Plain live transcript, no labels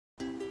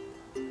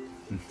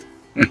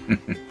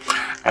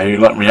How you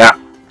let me out,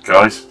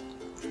 guys?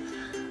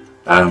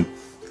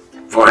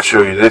 Before I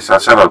show you this, I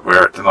said I'd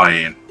wear it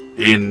tonight.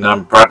 Ian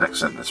Bradnick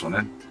sent this one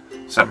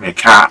in. Sent me a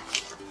cap.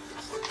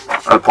 I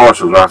had a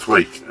parcel last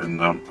week,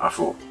 and I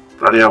thought,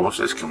 bloody hell, what's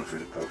this coming through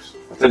the post?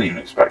 I didn't even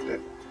expect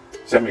it.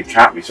 He sent me a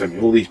cap. He sent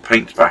me all these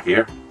paints back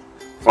here.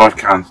 5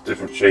 cans,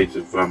 different shades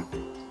of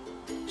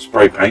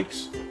spray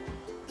paints.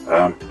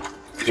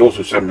 He's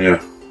also sent me a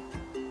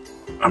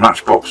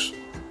Matchbox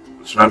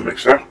cement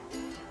mixer,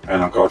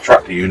 and I've got a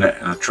tractor unit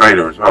and a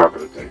trailer as well I've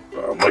got to do,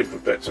 but I'm waiting for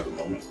bits at the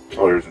moment,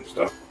 tyres and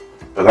stuff,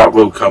 but that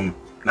will come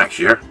next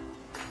year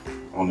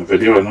on the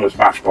video. I know it's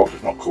Matchbox,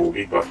 it's not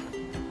Corgi, but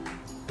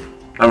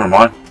never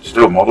mind,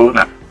 still a model,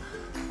 isn't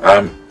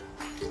it?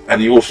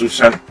 And he also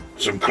sent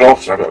some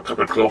cloths. I've got a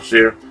couple of cloths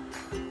here,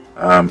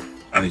 and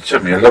he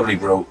sent me a lovely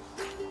roll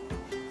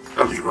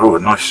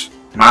of nice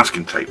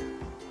masking tape,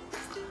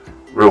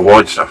 real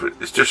wide stuff.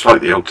 It's just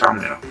like the old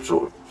Tamiya,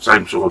 sort of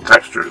same sort of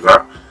texture as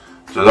that,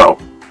 so that'll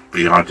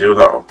be ideal.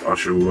 That I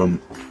shall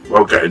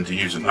well get into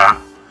using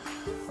that,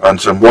 and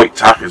some white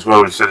tack as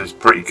well. He said it's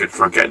pretty good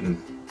for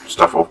getting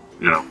stuff off,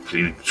 you know,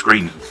 cleaning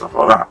screens and stuff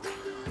like that.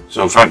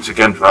 So thanks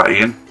again for that,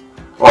 Ian.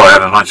 Oh, I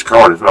had a nice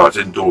card as well. It's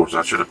indoors.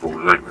 I should have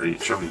pulled it out really,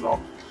 it's really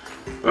long.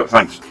 But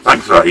thanks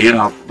for that, Ian.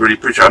 I really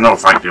appreciate it. I know I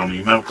thanked you on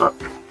email, but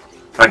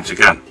thanks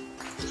again.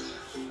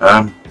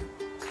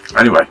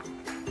 Anyway,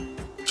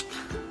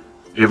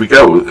 here we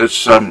go.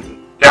 It's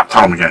yeah,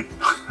 time again.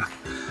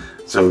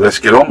 So let's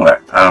get on with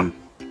it.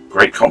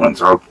 Great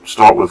comments. I'll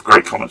start with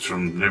great comments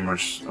from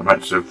numerous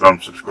amounts of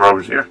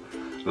subscribers here.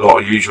 A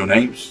lot of usual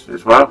names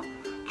as well.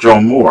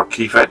 John Moore,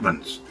 Keith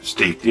Edmonds,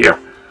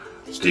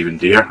 Stephen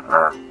Deere,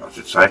 or I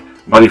should say,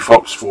 Muddy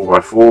Fox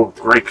 4x4,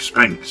 Greg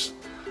Spinks,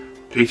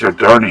 Peter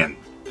Durnian,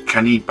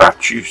 Kenny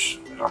Batchus,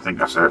 I think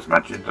that's how it's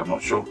mentioned, I'm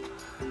not sure.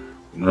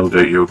 No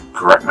doubt you'll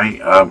correct me.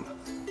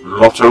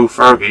 Lotto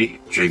Fergie,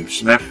 James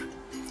Smith,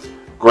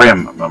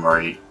 Graham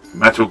Murray,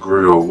 Metal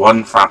Guru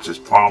 1, Francis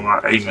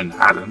Palmer, Eamon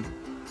Haddon,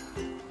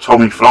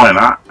 Tommy Flying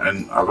At,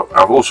 and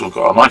I've also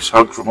got a nice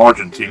hug from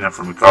Argentina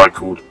from a guy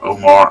called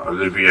Omar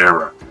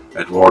Oliveira,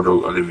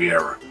 Eduardo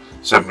Oliveira.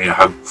 Sent me a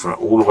hug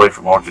all the way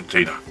from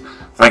Argentina.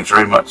 Thanks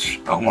very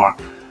much, Omar.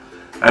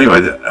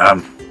 Anyway,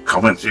 the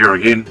comments here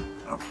again.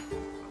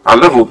 I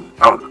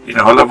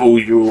love all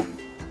your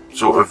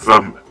sort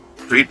of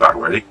feedback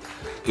really,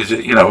 because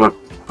it, you know, it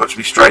puts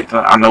me straight.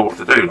 I know what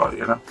to do. Like,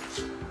 you know,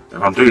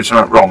 if I'm doing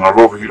something wrong, I'd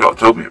rather you lot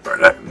told me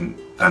about it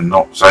and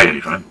not say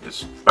anything.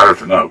 It's better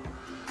to know.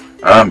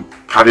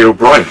 Paddy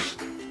O'Brien.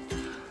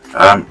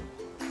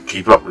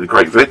 Keep up with the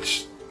great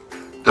vids.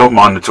 Don't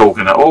mind the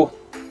talking at all,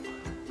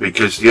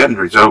 because the end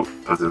result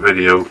of the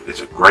video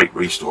is a great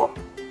restore.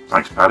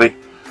 Thanks, Paddy.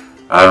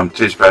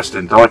 Tis best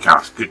in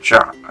diecast. Good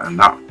chat. And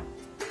that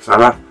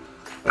fella,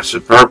 a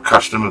superb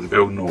custom of the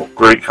Go North.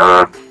 Great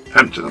colour,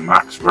 pimped to the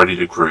max, ready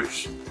to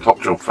cruise. Top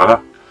job,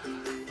 fella.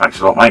 Thanks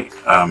a lot, mate.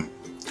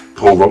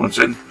 Paul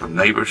Robinson from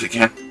Neighbours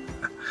again.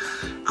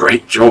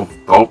 Great job,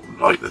 Bob.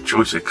 Like the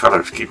choice of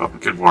colours. Keep up the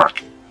good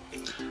work.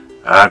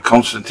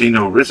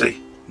 Constantino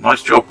Rizzi.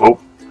 Nice job, Bob.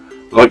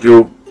 Like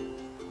your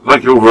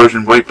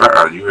version way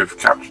better. You have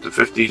captured the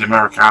 50s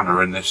Americana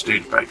in this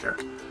Studebaker.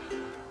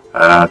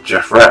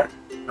 Jeff Rett.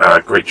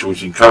 Great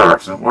choice in colour.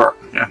 Excellent work.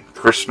 Yeah.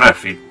 Chris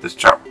Smith. This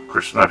chap,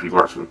 Chris Smith, he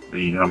works with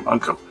the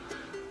uncle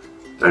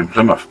down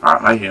Plymouth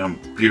apparently.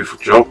 Beautiful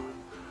job.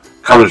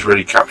 Colours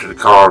really capture the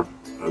car,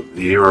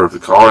 the era of the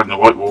car, and the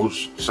white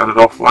walls set it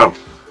off well.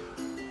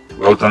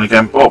 Well done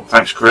again, Bob.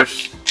 Thanks,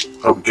 Chris.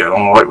 Hope you get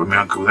on alright with my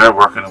uncle there,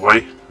 working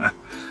away.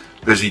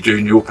 Busy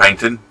doing your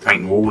painting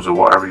walls or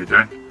whatever you're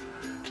doing.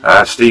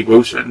 Steve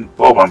Wilson,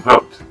 Bob, I'm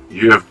hooked.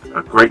 You have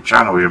a great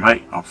channel here,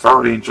 mate. I'm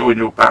thoroughly enjoying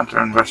your banter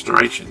and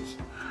restorations.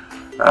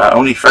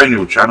 Only found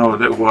your channel a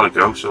little while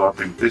ago, so I've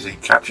been busy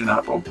catching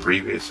up on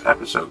previous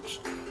episodes.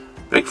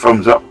 Big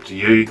thumbs up to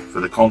you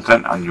for the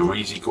content and your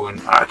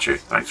easygoing attitude.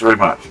 Thanks very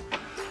much.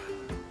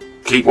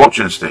 Keep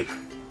watching, Steve.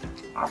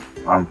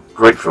 I'm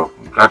grateful.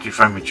 I'm glad you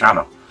found my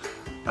channel.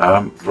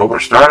 Robert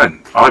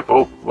Sterling. Hi,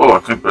 Bob. Well, I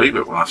couldn't believe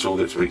it when I saw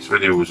this week's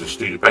video was a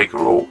Studebaker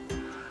Hawk.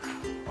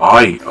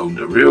 I owned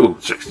a real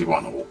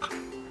 61 Hawk,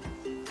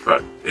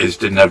 but his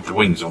didn't have the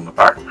wings on the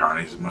back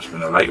apparently. It must have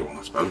been a later one,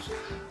 I suppose.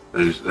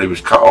 They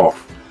was cut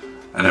off,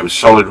 and it was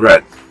solid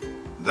red.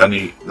 Then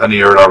he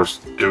heard I was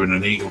doing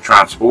an Eagle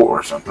Transporter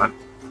or something.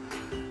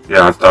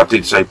 Yeah, I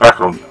did say back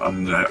on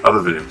the other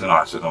video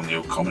tonight. I said on the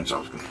old comments I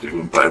was going to do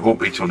one, but it won't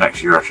be till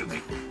next year actually,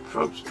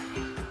 folks.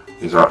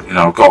 Because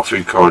I've got a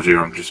few cars here.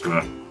 I'm just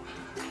going to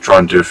try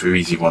and do a few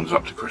easy ones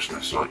up to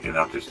Christmas, like, you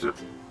know, just to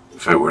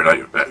filter it out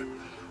a bit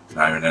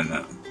now and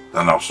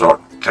then I'll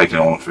start taking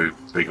on a few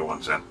bigger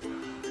ones then.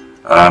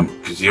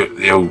 Because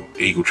the old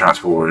Eagle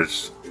Transporter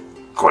is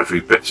quite a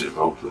few bits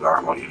involved with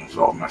that, like, you know, there's a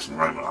lot of messing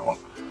around with that one.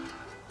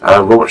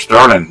 Robert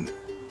Sterling.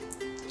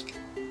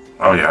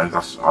 Oh yeah,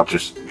 I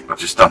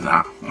just done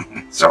that.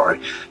 Sorry.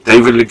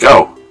 David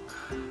Legault.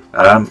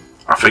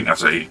 I think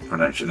that's how you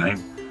pronounce your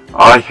name.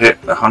 I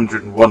hit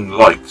 101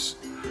 likes.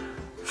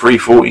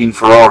 314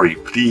 Ferrari,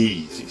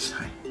 please.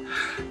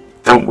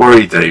 Don't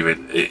worry, David.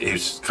 It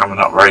is coming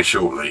up very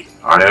shortly.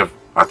 I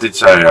did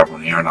say I have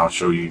one here, and I'll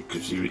show you,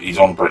 because he's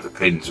on about the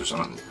pins or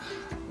something.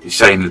 He's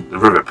saying that the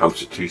rivet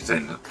posts are too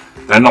thin.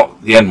 They're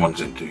not, the end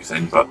ones aren't too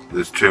thin, but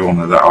there's 2 on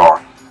there that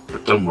are.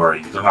 But don't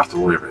worry, you don't have to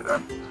worry about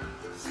them.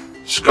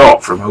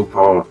 Scott from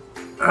Opal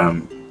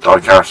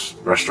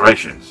Diecast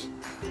Restorations.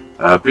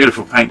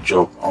 Beautiful paint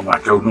job on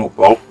that golden oak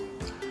bolt.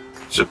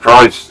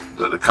 Surprised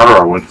that the colour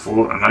I went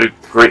for and how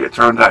great it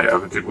turned out.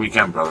 Have a good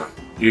weekend, brother.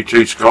 You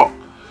too, Scott.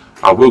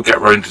 I will get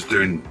round to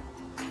doing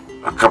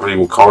a couple of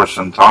your cars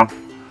sometime.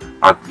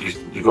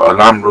 You got a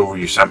Land Rover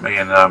you sent me,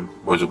 and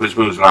was a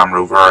Whizwheels Land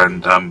Rover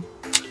and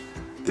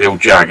the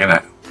old Jag,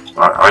 innit?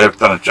 I have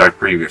done a Jag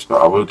previous,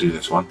 but I will do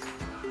this one.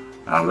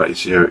 I'll let you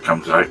see how it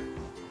comes out.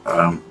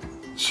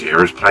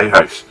 Sierra's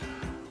Playhouse.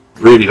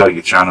 Really like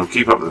your channel.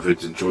 Keep up the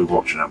vids. Enjoy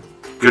watching them.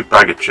 Good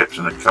bag of chips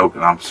and a Coke,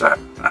 and I'm set.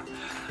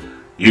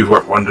 You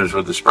work wonders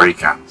with the spray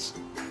cans.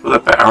 Well, they're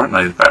better, aren't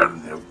they? They're better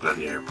than the old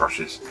bloody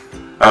airbrushes.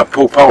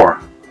 Paul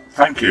Power.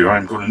 Thank you.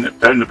 I'm going to nip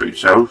down the boot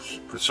sales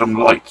for some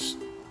lights.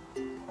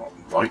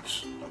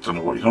 Lights? I don't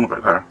know what he's on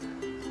about there.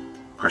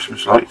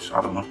 Christmas lights?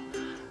 I don't know.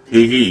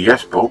 Hee,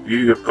 yes, Bob,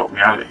 you have got me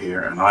out of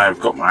here, and I have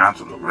got my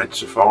hands on the red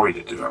Safari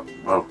to do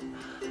it. Well,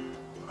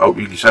 I hope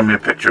you can send me a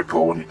picture,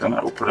 Paul, when you've done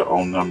it. We'll put it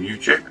on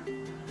YouTube.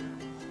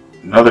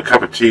 Another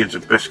cup of tea and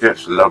some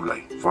biscuits.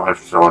 Lovely.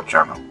 5-star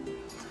channel.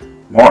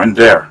 Martin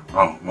Dare.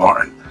 Oh,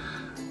 Martin.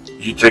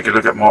 You take a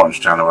look at Martin's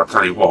channel. I'll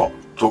tell you what.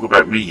 Talk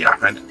about me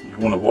yapping. You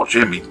want to watch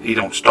him, he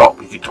don't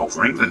stop. He can talk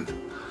for England.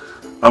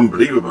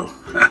 Unbelievable.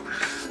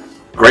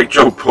 Great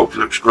job, Bob.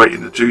 Looks great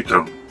in the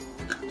two-tone.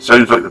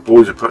 Sounds like the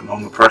boys are putting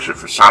on the pressure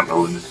for Santa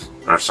in his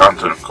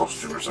Santa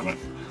costume or something.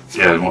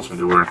 Yeah, he wants me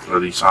to wear a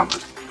bloody Santa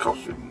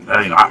costume.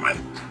 That ain't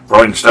happening.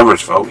 Brian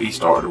Stover's fault. He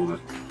started all the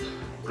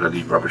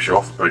bloody rubbish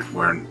off about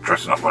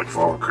dressing up like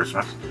Father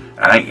Christmas.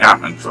 It ain't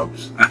happening,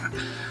 folks.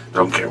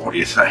 Don't care what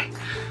you say.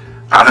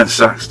 Alan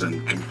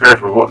Saxton.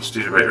 Compared with what the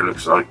Studebaker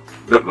looked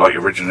like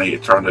originally,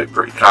 it turned out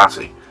pretty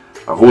classy.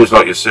 I've always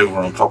liked your silver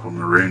on top of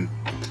maroon,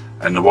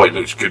 and the white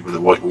looks good with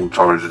the white wall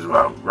tires as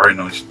well. Very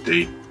nice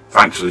indeed.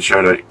 Thanks for the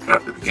shout out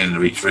at the beginning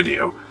of each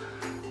video,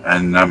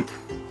 and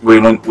we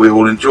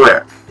will enjoy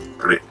it.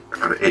 But it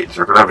itches.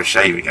 I could have a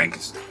shave again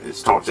because it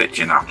starts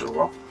itching after a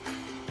while.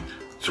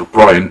 So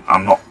Brian,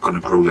 I'm not going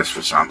to grow this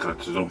for Santa,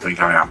 so don't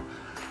think I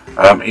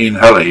am. Ian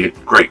Hulley,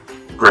 great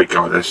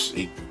guy.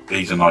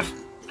 He's a nice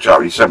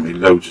chap. He sent me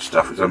loads of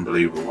stuff. It's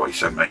unbelievable what he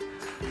sent me.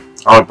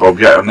 Alright, Bob,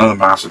 yet another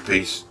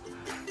masterpiece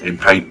in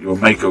paint. Your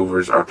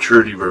makeovers are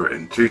truly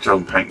riveting.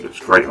 Two-tone paint looks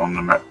great on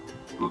the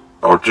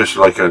or just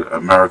like an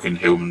American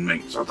Hillman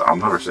minks. I've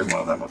never seen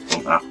one of them. I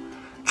don't know.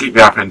 Keep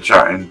yapping,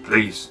 chatting,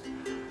 please.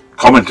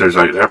 Commenters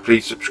out there,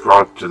 please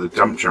subscribe to the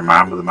Dumpster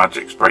Man with the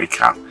magic spray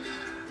can.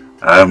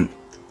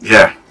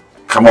 Yeah,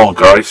 come on,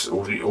 guys,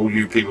 all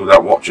you people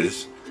that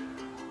watches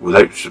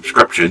without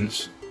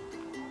subscriptions,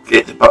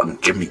 hit the button.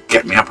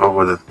 Get me up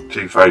over the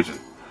 2,000.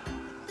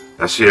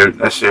 Let's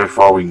see how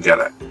far we can get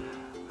it.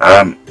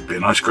 Be a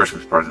nice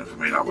Christmas present for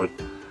me, that would.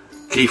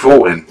 Keith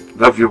Alton,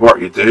 love your work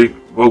you do.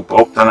 Well,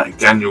 Bob, done it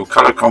again. Your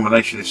colour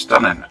combination is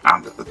stunning,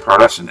 and the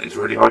pearlescent is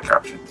really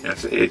eye-catching.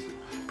 Yes, it is.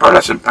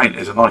 Pearlescent paint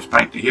is a nice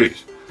paint to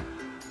use.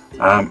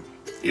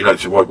 He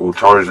likes the white wall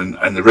tires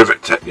and the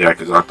rivet tip, yeah,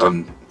 because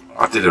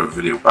I did have a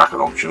video back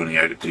along showing you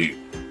how to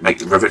make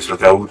the rivets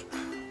look old,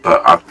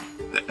 but I've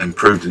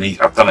improved and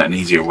I've done it an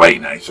easier way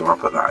now, so I'll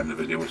put that in the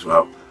video as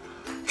well.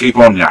 Keep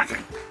on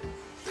yakking.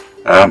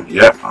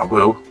 Yeah, I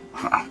will.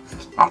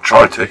 I'll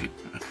try to.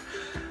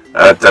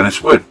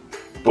 Dennis Wood.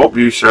 Bob,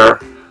 you sir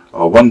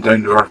are one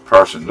down-to-earth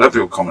person. Love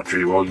your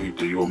commentary while you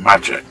do your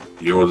magic.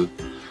 You're the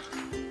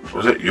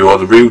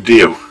real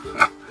deal.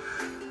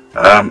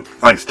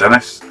 Thanks,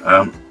 Dennis.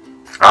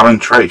 Alan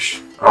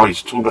Trace. Oh,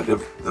 he's talking about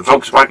the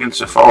Volkswagen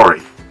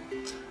Safari.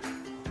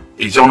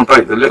 He's on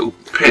about the little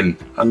pin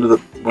under the,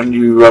 when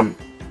you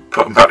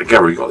put them back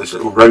together, you got this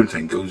little round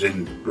thing goes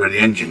in where the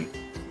engine,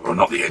 or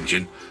not the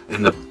engine,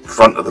 in the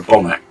front of the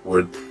bonnet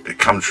where it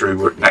comes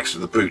through next to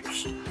the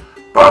boots.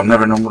 But I've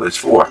never known what it's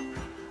for.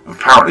 And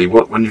apparently,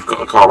 when you've got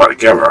the car back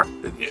together,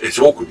 it's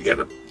awkward to get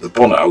the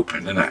bonnet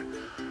open, isn't it?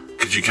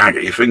 Because you can't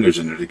get your fingers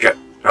in there to get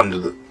under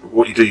the.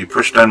 What you do, you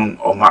push down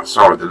on that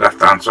side, the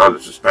left-hand side of the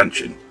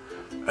suspension,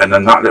 and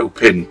then that little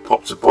pin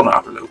pops the bonnet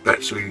up a little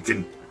bit so you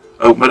can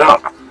open it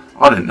up.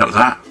 I didn't know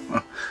that.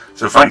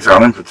 So thanks,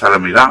 Alan, for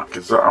telling me that,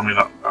 because I mean,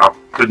 I've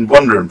been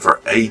wondering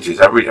for ages.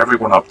 Every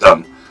one I've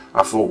done,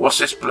 I thought, what's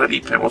this bloody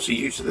pin? What's the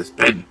use of this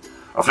pin?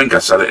 I think I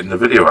said it in the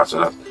video. I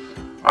said,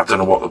 I don't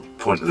know what the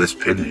point of this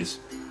pin is.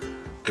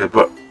 Okay,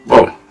 but,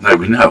 well, now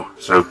we know.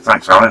 So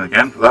thanks, Alan,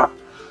 again for that.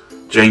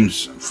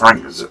 James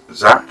Frank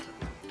Zach.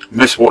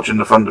 Miss watching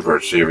the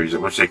Thunderbird series. I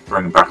wish they could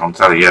bring them back on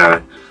telly.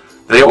 Yeah,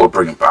 they ought to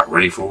bring them back,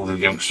 really, for all the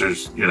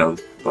youngsters, you know,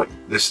 like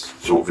this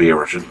sort of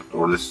era,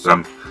 or this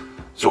sort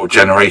of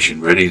generation,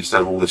 really,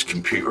 instead of all this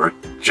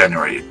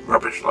computer-generated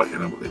rubbish, like, you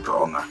know, what they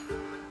put on there.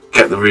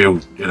 Get the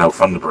real, you know,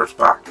 Thunderbirds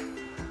back.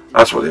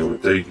 That's what they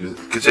ought to do,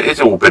 because it has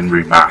all been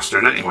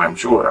remastered anyway. I'm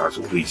sure it has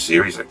all these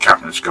series like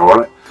Captain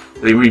Scarlet.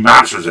 they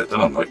remasters it,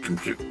 don't they? Like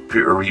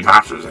computer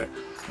remasters it,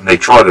 and they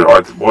try to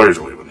hide the wires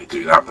away when they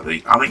do that. But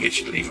I think it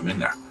should leave them in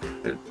there.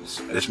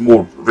 It's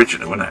more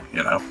original, isn't it?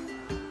 You know.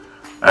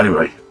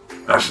 Anyway,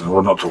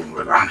 we're not talking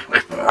about that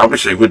anyway. But I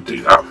wish they would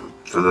do that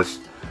for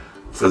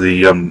the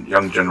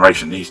young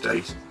generation these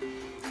days.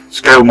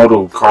 Scale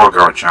Model Car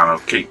Guy channel.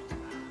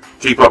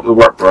 Keep up the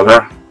work,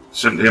 brother.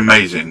 Simply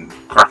amazing.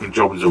 Cracking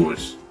job as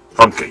always.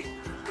 Funky.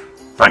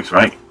 Thanks,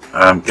 mate.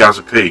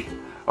 Gaza P.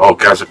 Oh,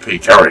 Gaza P.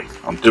 Gary.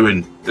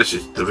 This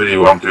is the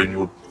video I'm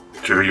doing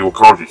to your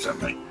card you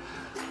sent me.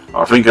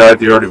 I think I had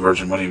the early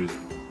version when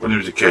he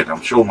was a kid.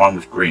 I'm sure mine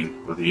was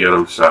green with the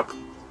yellow sub.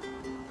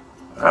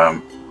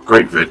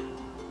 Great vid.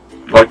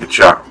 Like the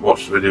chat.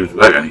 Watch the videos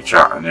without any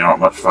chat, and they aren't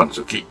much fun,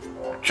 so keep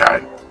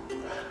chatting.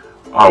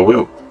 I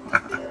will.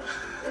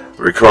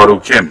 Ricardo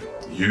Kim.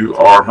 You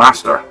are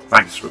master.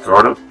 Thanks,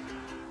 Ricardo.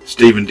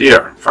 Stephen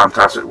Deere.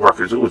 Fantastic work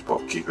as always,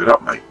 Bob. Keep it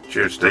up, mate.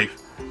 Cheers,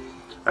 Steve.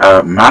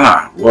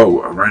 Mana.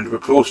 Whoa, a round of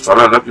applause,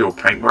 fella. Love your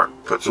paintwork.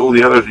 Puts all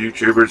the other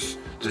YouTubers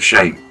to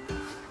shame.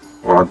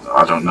 Well,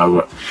 I don't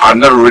know. I've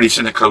never really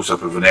seen a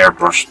close-up of an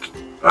airbrushed,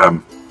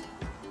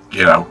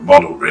 you know,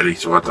 model, really,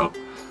 so I don't.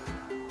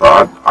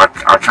 But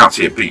I can't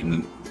see it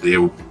beating the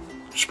old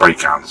spray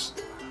cans.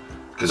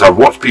 Because I've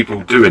watched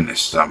people doing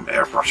this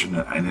airbrushing,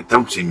 and it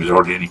don't seem there's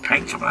hardly any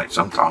paint coming out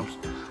sometimes.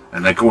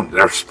 And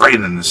they're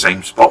spraying in the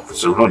same spot for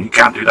so long. You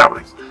can't do that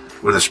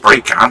with a spray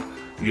can.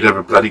 You'd have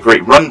a bloody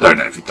great run down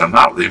it if you'd done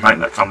that. With the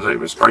amount that comes out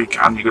of a spray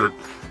can, you got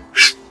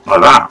to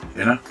like that,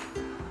 you know.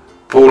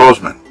 Paul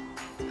Osman.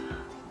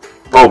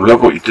 Bob,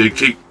 love what you do.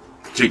 Keep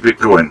it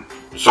going.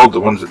 Sod the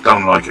ones that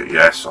don't like it.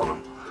 Yes, sod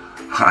them.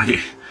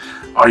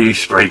 I use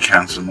spray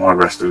cans for my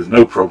restos.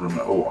 No problem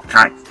at all. I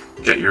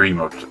can't get your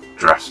email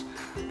address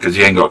because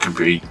he ain't got a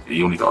computer.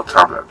 He only got a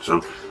tablet.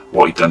 So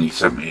what he done, he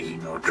sent me his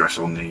email address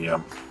on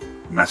the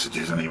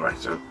messages anyway.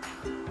 So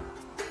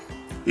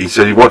he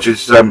said he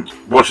watches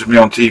me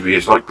on TV.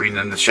 It's like being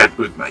in the shed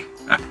with me.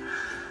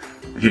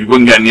 You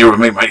wouldn't get near with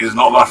me, mate. There's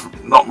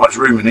not much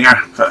room in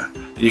here. But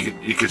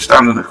you could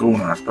stand in the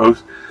corner, I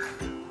suppose.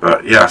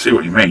 But yeah, I see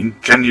what you mean.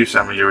 Can you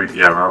send me your?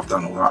 Yeah, well, I've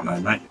done all that now,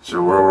 mate.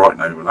 So we're all right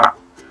now with that.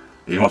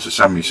 He wants to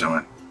send me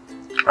something.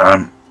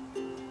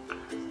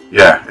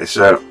 Yeah, it's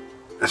a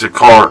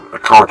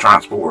car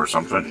transport or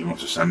something. He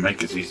wants to send me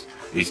because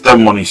he's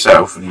done one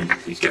himself and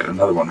he's getting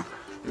another one.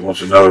 He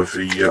wants to know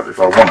if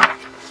I want it,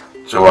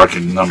 so I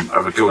can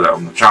have a go at it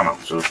on the channel.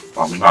 So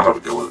I mean, I'll have a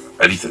go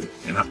at anything,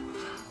 you know.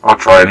 I'll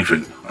try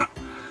anything.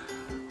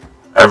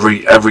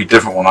 Every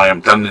different one I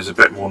have done is a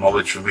bit more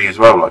knowledge for me as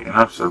well, like, you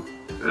know. So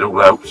it all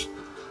helps.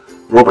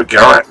 Robert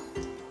Garrett.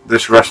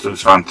 This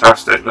resto's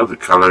fantastic. Love the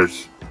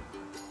colours.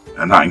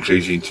 And that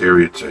includes the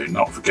interior too,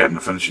 not forgetting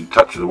the finishing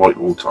touch of the white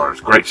wall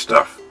tires. Great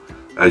stuff,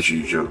 as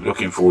usual.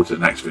 Looking forward to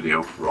the next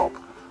video, Rob.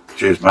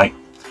 Cheers, mate.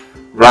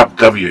 Rab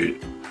W.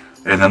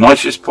 In the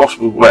nicest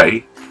possible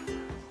way,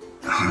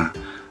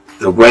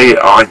 the way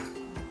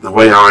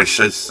I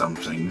says some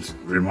things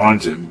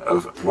reminds him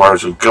of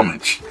Wurzel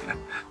Gummidge.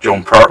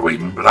 John Pertwee,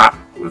 remember that?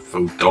 With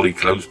old Dolly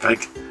Clothes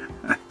Peg?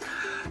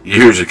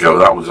 Years ago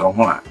that was on,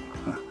 wasn't it?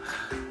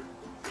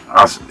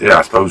 Yeah,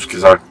 I suppose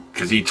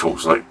because he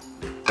talks like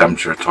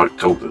Devonshire type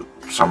talk to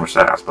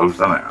Somerset, I suppose,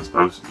 doesn't it? I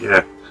suppose,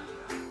 yeah.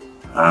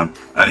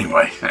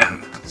 Anyway,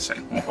 say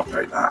more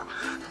about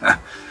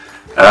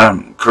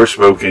that. Chris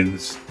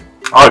Wilkins.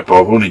 Hi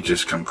Bob, only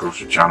just come across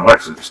the channel.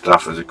 Excellent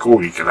stuff. As a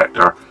corgi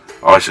collector,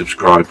 I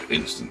subscribed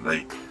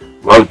instantly.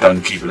 Well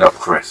done, keep it up,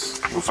 Chris.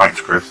 Well,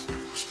 thanks, Chris.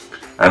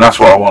 And that's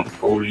what I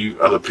want all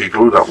you other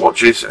people that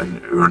watches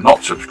and who are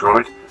not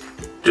subscribed.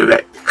 Do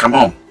it. Come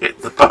on,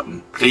 hit the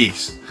button,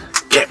 please.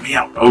 Get me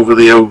up over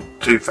the old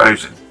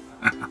 2000.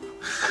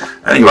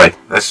 Anyway,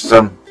 that's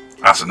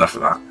enough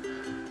of that.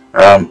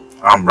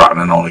 I'm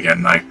rattling on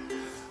again now.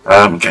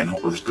 I'm getting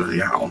hot with this bloody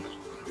hat on.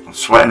 I'm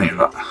sweating here,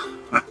 look.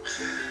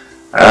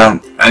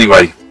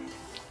 Anyway,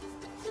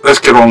 let's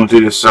get on and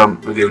do this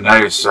video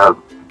now. It's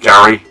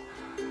Gary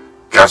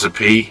Gaza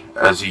P,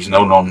 as he's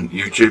known on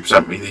YouTube,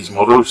 sent me these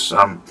models.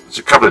 It's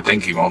a couple of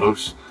Dinky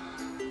models,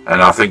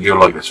 and I think you'll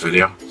like this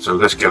video. So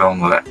let's get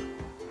on with it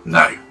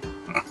now.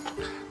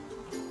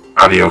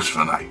 Adios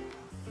for now.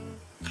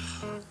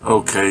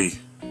 Okay,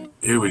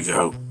 here we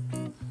go.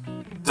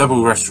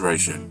 Double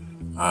restoration.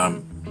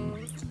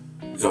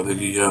 We've got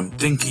the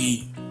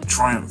Dinky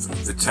Triumph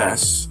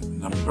Vitesse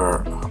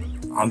number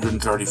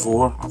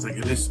 134, I think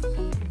it is,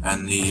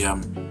 and the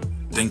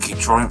Dinky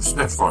Triumph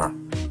Spitfire.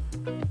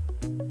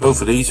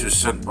 Both of these were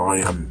sent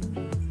by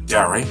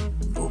Gary,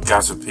 or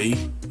Gaza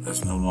P,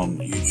 as known on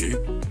YouTube,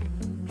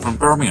 from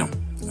Birmingham.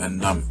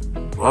 And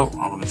well,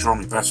 I'm going to try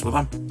my best with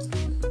them.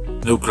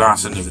 No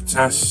glass in the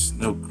Vitesse.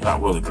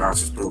 Well, the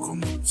glass is broke on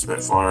the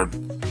Spitfire.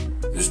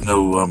 There's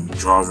no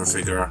driver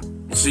figure.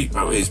 The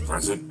seatbelt is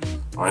present.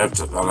 I have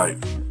took that out,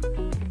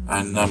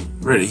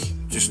 and really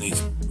just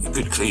needs a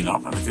good clean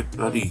up and a good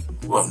bloody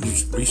new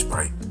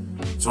respray.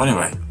 So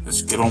anyway,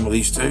 let's get on with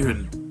these two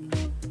and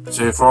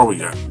see how far we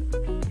go.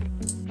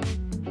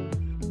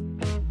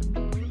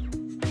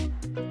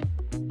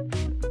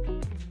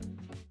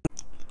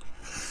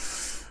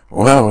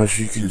 Well, as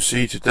you can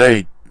see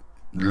today,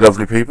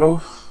 lovely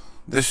people,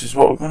 this is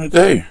what we're going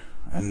to do.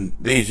 And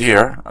these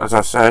here, as I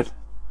said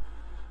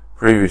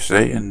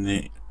previously in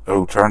the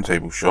old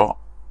turntable shot,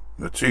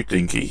 the two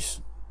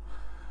Dinkies,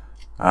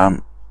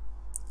 and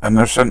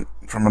they're sent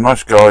from a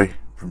nice guy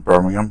from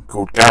Birmingham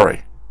called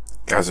Gary,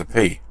 Gaza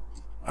P,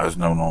 as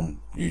known on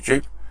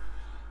YouTube.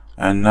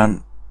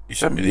 And he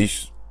sent me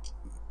these,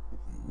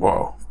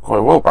 well, quite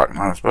a while back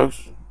now, I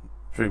suppose,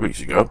 3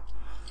 weeks ago.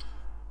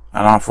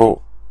 And I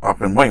thought, I've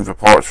been waiting for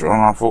parts for them,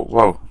 and I thought,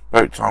 well,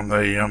 about time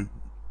they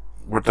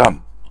were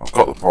done. I've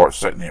got the parts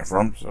sitting here for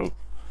them, so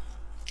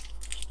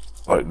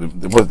like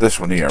this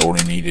one here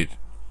only needed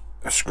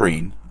a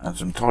screen and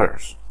some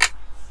tyres,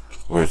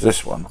 whereas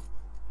this one,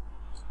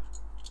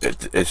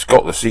 it's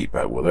got the seat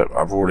belt with it.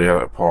 I've already had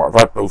it apart. I've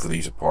had both of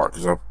these apart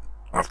because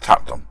I've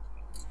tapped them,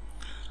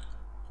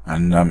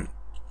 and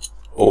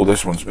all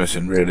this one's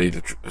missing really,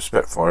 the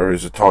Spitfire,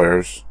 is the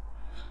tyres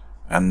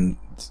and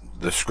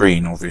the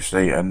screen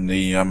obviously, and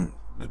the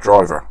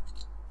driver.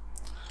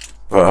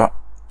 But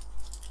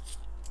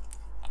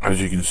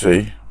as you can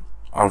see,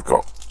 I've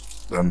got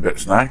them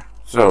bits now,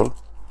 so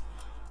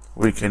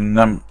we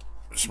can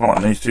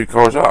smarten these two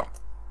cars up.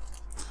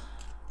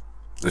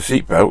 The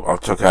seat belt I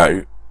took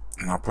out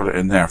and I put it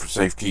in there for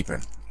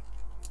safekeeping,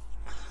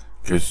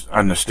 because,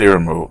 and the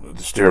steering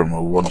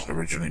wheel wasn't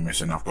originally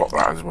missing. I've got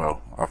that as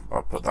well.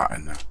 I've put that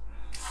in there.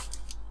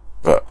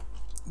 But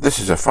this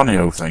is a funny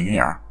old thing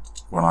here.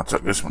 When I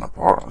took this one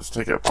apart, let's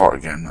take it apart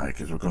again now,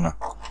 because we're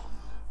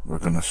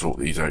gonna sort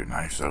these out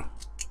now. So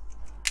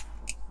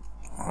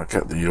I'll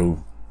get the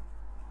old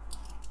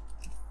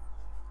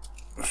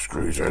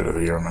screws out of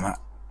here in a minute,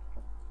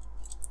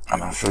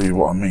 and I'll show you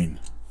what I mean.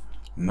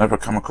 Never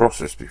come across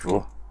this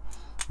before.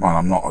 Well,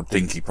 I'm not a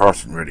dinky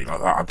person really like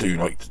that. I do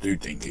like to do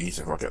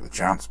dinkies if I get the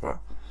chance, but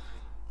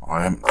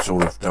I haven't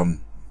sort of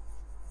done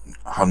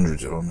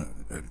hundreds of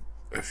them,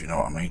 if you know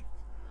what I mean.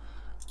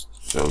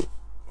 So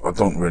I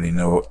don't really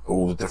know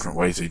all the different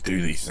ways they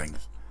do these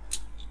things.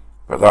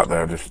 But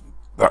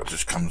that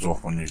just comes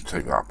off when you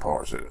take that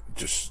apart. So it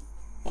just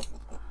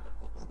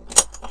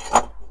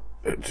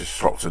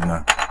slots in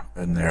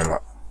there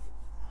like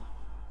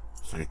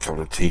it's like a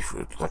couple of teeth,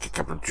 like a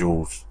couple of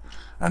jaws.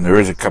 And there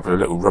is a couple of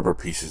little rubber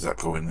pieces that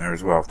go in there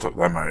as well. I've took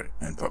them out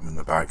and put them in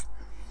the bag,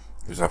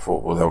 because I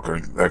thought, well,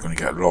 they're going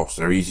to get lost.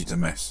 They're easy to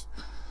miss.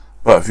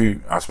 But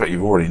I expect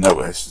you've already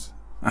noticed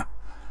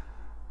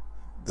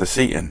the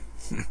seating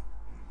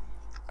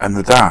and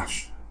the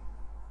dash.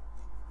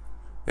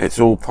 It's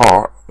all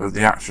part of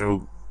the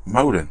actual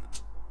moulding,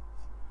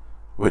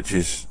 which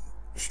is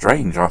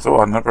strange. I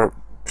thought I'd never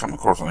come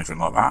across anything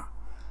like that.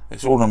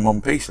 It's all in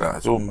one piece, like,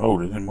 it's all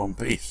moulded in one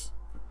piece.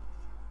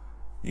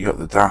 You got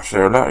the dash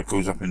there, that it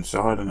goes up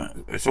inside,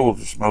 and it's all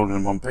just moulded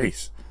in one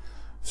piece.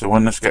 So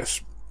when this gets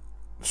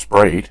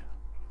sprayed,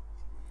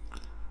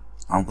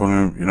 I'm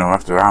going to,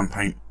 have to hand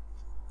paint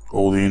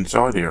all the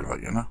inside here,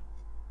 like,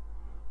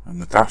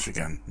 and the dash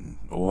again, and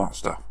all that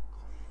stuff.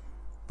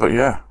 But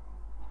yeah,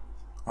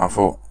 I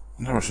thought,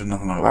 I've never seen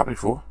nothing like that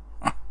before.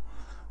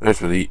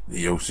 There's where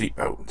the old seat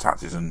belt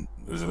attaches, and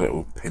there's a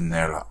little pin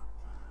there, like,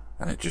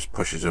 and it just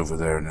pushes over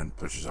there and then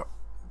pushes up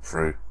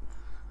through,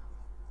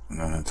 and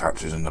then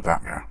attaches in the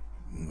back there,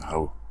 in the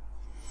hole.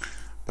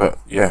 But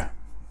yeah,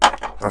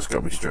 that's got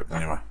to be stripped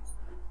anyway.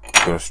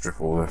 Got to strip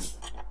all this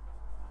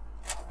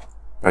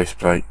base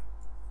plate.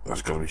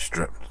 That's got to be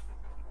stripped.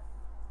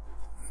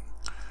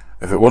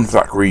 If it wasn't for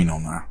that green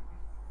on there,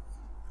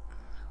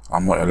 I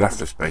might have left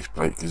this base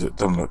plate, because it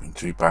doesn't look in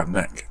too bad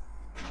nick.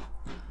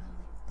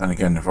 Then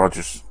again, if I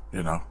just,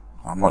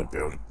 I might be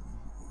able to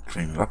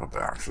clean it up a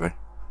bit actually.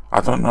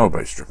 I don't know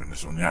about stripping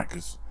this one yet,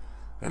 because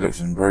it looks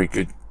in very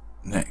good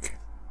nick.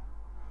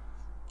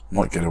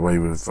 Might get away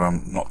with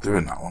not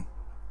doing that one.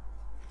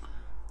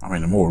 I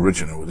mean, the more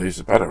original it is,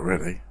 the better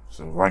really.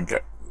 So if I can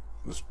get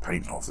this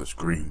paint off this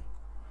green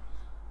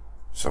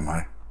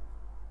somehow,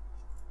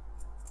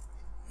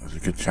 there's a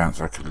good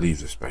chance I could leave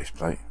this base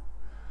plate.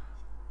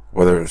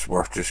 Whether it's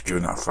worth just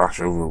giving it a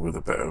flash over with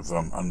a bit of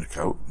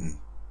undercoat and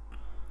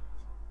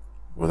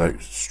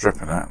without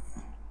stripping it,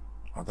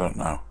 I don't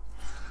know.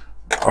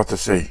 I'll have to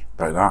see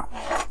about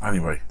that.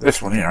 Anyway,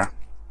 this one here,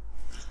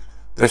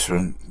 this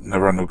one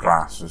never had no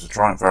glass. It's a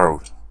Triumph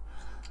Herald.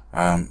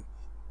 The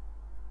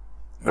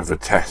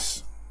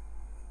Vitesse,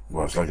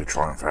 well, it's like a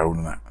Triumph Herald,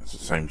 isn't it? It's the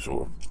same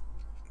sort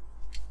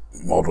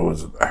of model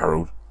as a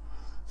Herald,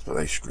 but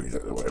they screwed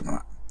it away a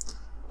minute.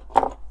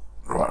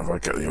 Right, if I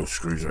get the old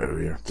screws out of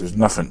here, there's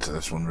nothing to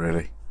this one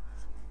really.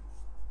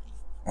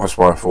 That's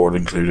why I thought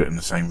I'd include it in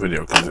the same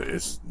video, because it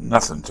is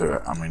nothing to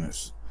it. I mean,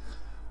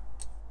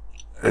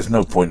 there's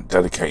no point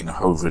dedicating a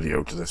whole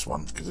video to this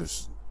one, because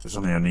it's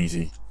only an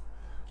easy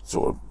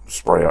sort of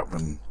spray up,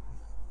 and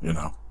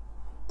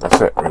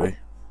that's it really.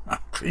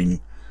 Clean,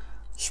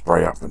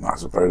 spray up, and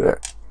that's about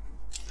it.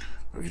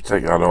 But if you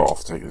take that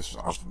off, take this.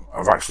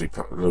 I've actually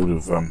put a load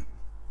of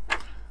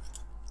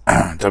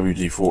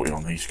WD-40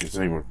 on these, because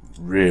they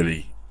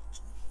really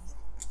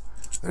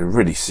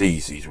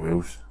seize these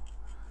wheels,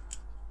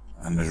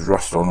 and there's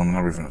rust on them and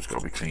everything that's got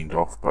to be cleaned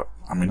off. But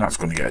I mean, that's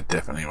going to get a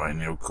dip anyway in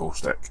the old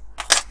caustic.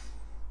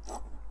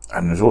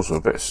 And there's also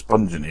a bit of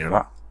sponge in here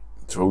that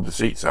to hold the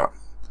seats up.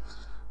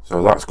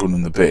 So that's gone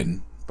in the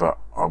bin, but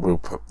I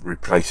will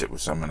replace it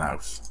with something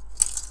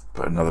else.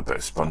 Put another bit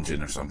of sponge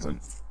in or something.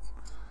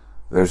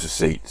 There's the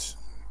seats.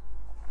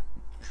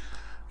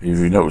 If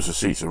you notice, the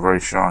seats are very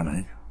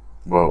shiny.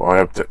 Well, I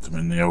have dipped them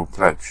in the old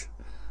Pledge.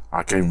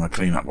 I gave them a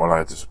clean up while I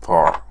had this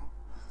apart,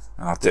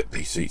 and I dipped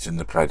these seats in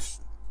the Pledge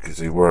because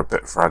they were a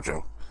bit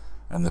fragile.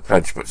 And the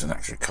Pledge puts an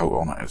extra coat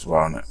on it as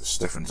well, and it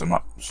stiffens them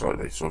up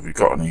slightly. So if you've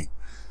got any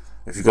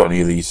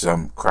of these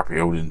crappy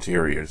old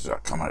interiors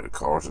that come out of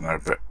cars and they're a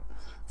bit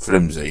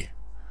flimsy,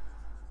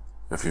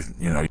 if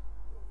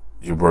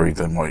you're worried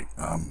they might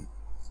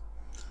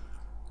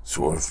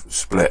sort of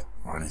split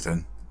or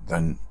anything,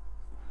 then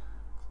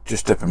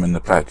just dip them in the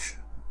Pledge,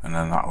 and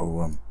then that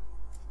will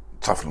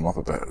toughen them up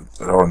a bit.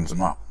 It hardens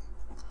them up.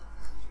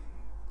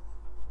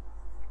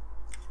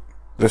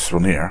 This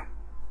one here,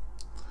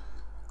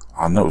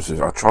 I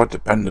noticed I tried to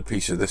bend a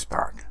piece of this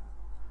back,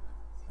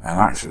 and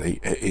actually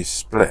it is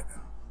split.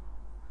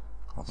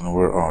 I don't know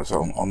where. Oh, it's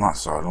on that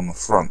side, on the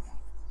front.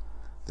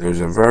 There's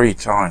a very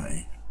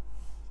tiny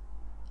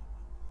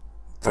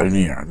down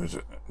here.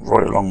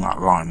 Right along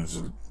that line. There's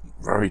a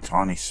very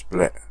tiny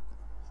split.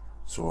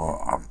 So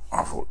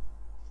I thought,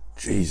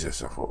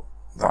 Jesus! I thought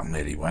that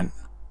nearly went.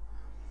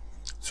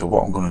 So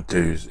what I'm going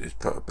to do is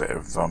put a bit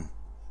of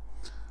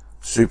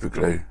super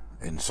glue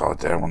inside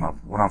there. When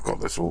I've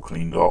got this all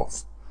cleaned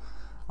off,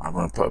 I'm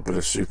going to put a bit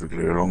of super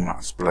glue along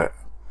that split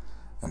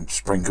and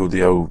sprinkle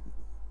the old,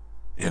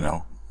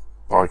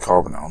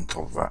 bicarbonate on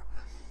top of that,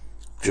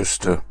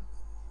 just to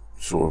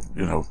sort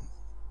of,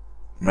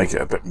 make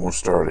it a bit more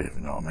sturdy, if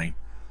you know what I mean,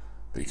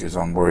 because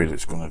I'm worried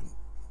it's going to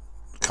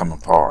come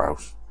apart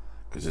else,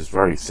 because it's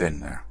very thin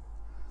there.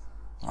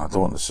 I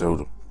don't want the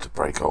seal to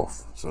break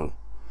off, so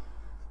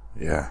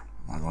yeah,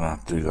 I'm going to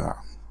have to do that.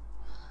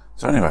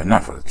 So anyway,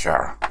 enough of the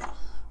chatter.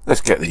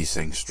 Let's get these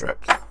things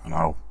stripped, and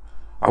I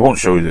won't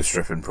show you the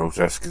stripping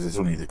process because it's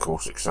only the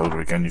caustic soda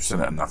again. You've seen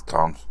it enough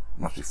times.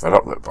 You must be fed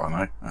up with it by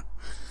now.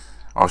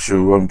 I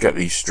shall get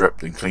these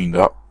stripped and cleaned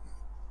up,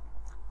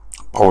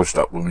 polished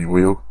up with my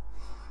wheel,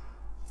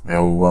 my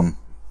old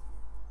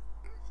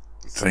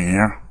thing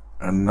here,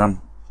 and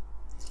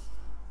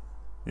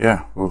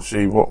yeah, we'll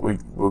see what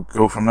we'll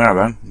go from there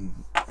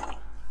then.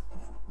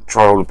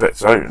 Try all the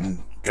bits out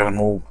and get them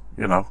all,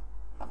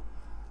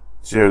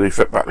 see how they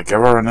fit back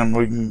together, and then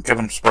we can get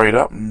them sprayed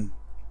up, and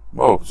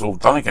well, it's all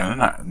done again,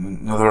 isn't it?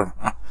 And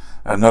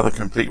another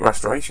complete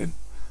restoration.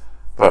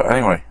 But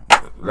anyway,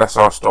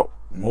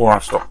 more I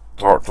start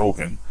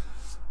talking.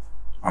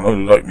 I know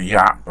you like me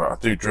yap, but I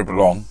do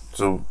dribble on,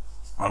 so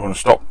I'm going to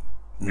stop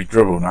me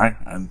dribble now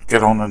and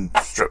get on and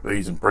strip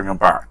these and bring them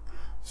back.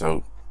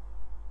 So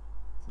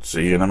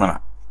see you in a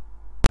minute.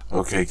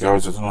 Okay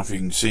guys, I don't know if you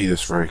can see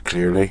this very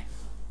clearly.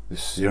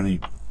 This is the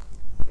only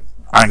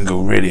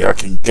angle really I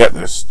can get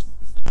this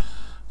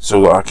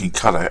so that I can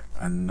cut it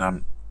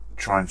and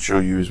try and show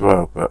you as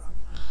well. But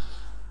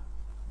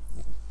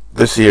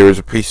this here is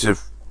a piece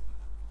of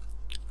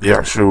the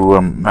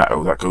actual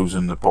metal that goes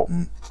in the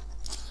bottom.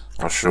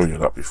 I'll show you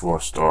that before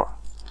I start.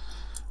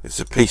 It's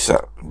a piece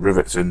that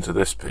rivets into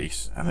this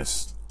piece, and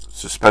it's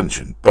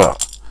suspension.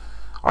 But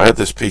I had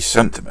this piece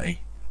sent to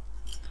me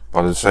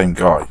by the same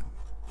guy,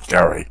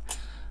 Gary,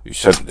 who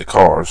sent the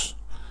cars,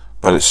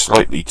 but it's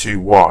slightly too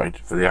wide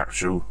for the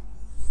actual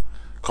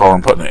car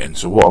I'm putting it in.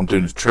 So what I'm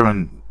doing is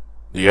trimming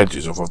the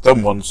edges off. I've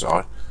done one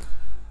side,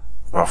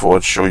 but I thought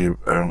I'd show you,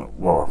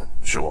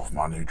 show off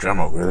my new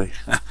Dremel really,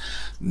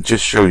 and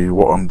just show you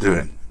what I'm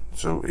doing.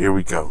 So here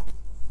we go.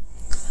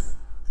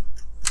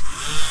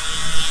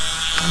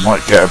 It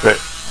might get a bit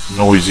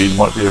noisy,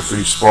 might be a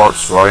few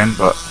sparks flying,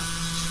 but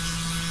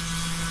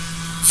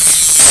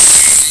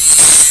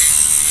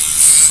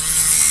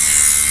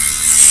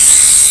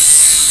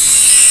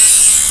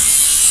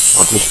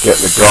I'll just get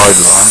the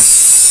guideline.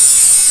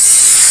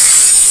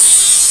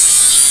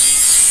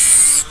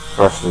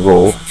 First of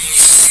all,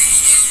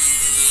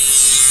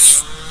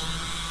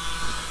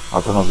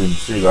 I don't know if you can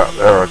see that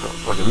there, I've got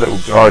like a little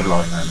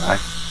guideline there now.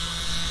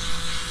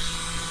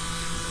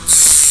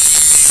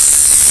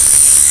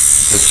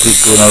 Just keep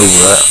going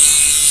over it.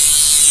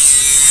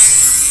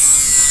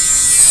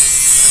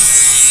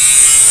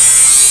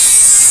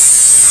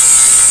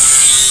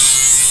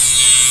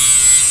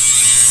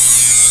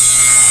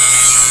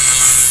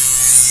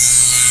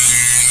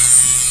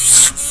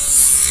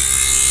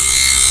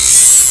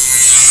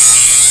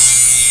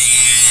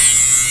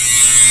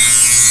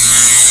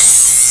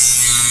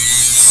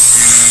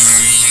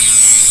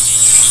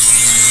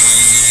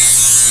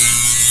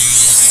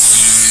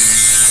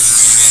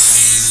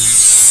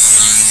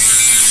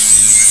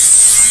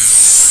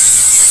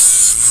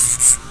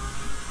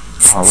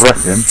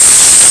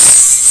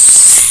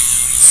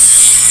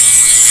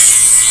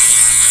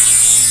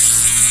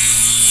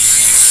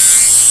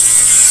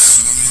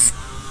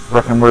 I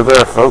reckon we're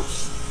there,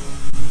 folks.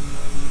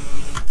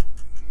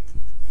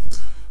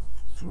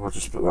 So I'll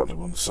just put that to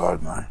one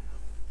side now.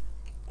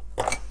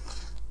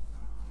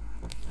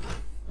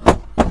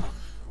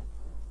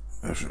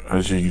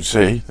 as you can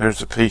see,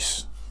 there's a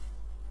piece.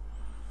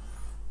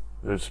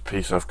 There's a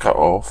piece I've cut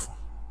off.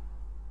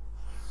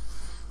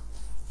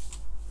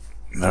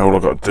 Now all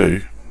I've got to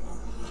do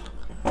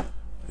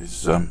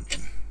is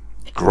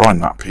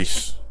grind that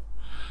piece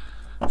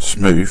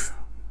smooth,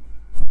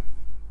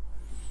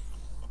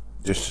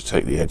 just to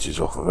take the edges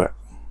off of it.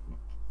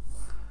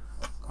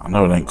 I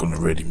know it ain't going to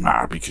really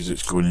matter because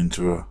it's going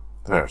into a,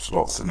 there, it's a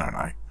lot thinner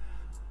now.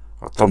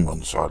 I've done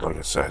one side like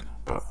I said,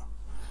 but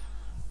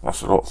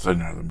that's a lot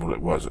thinner than what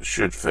it was. It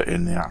should fit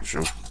in the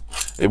actual,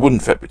 it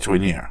wouldn't fit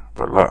between here,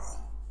 but look,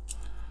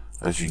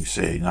 as you can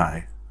see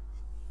now,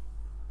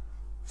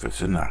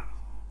 fits in there.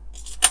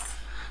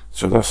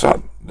 So that's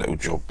that little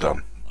job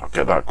done. I'll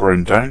get that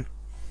ground down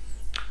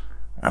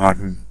and I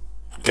can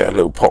get a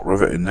little pot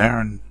rivet in there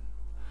and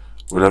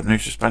we'll have new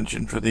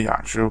suspension for the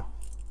actual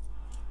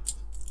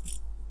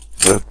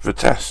the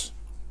Vitesse.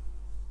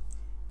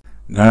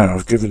 Now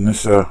I've given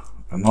this a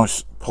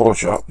nice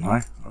polish up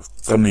now. I've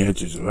done the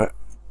edges of it.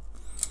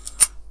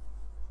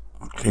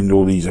 I've cleaned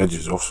all these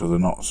edges off so they're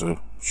not so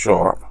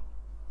sharp.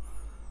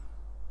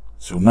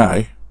 So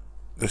now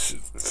this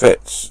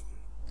fits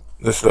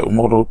this little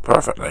model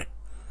perfectly.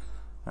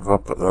 If I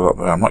put that up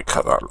there, I might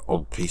cut that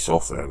odd piece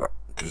off there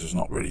because it's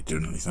not really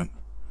doing anything.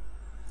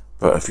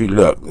 But if you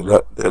look,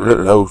 the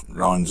little O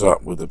lines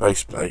up with the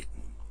base plate,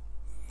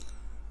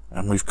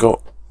 and we've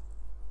got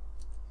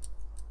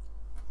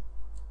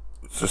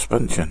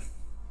suspension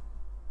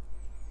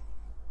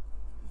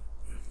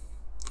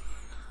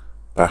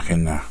back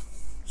in there.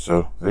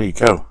 So there you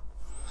go.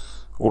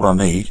 All I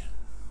need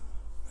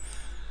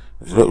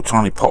is a little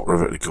tiny pot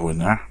rivet to go in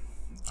there.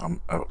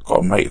 I've got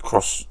a mate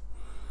across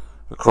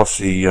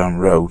the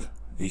road.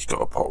 He's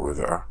got a pot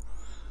riveter.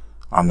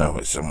 I know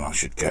it's something I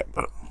should get,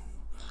 but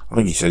I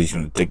think he said he's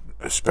going to dig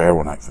a spare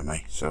one out for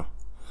me, so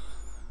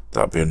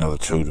that'd be another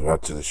tool to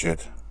add to the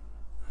shed.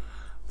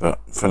 But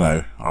for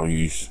now, I'll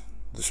use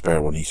the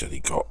spare one he said he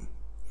got.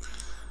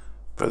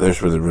 But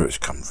there's where the rivets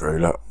come through.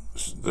 Look,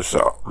 there's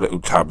that little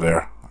tab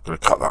there. I'm going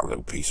to cut that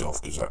little piece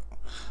off because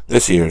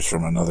this here is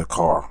from another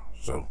car.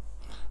 So,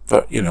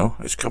 but you know,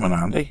 it's come in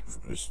handy.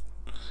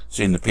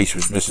 Seeing the piece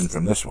was missing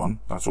from this one,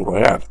 that's all I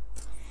had.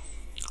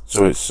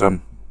 So it's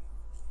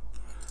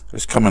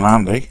come in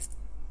handy.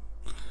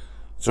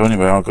 So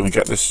anyway, I'm going to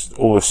get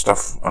all this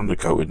stuff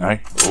undercoated now.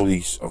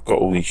 I've got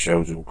all these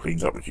shelves all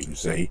cleaned up, as you can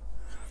see,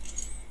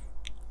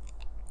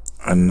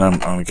 and I'm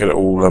going to get it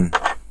all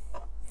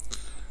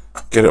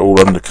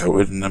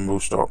undercoated, and then we'll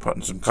start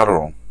putting some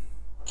colour on.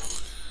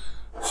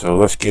 So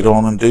let's get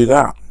on and do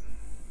that.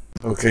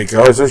 Okay,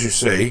 guys, as you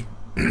see,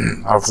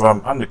 I've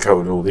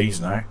undercoated all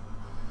these now.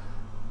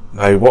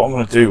 Now, what I'm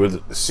going to do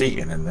with the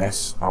seating in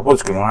this, I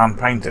was going to hand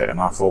paint it, and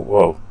I thought,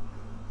 well,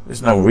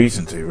 there's no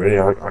reason to really.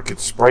 I could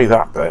spray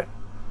that bit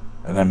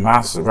and then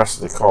mask the rest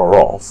of the car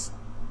off,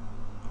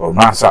 or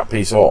mask that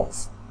piece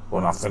off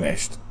when I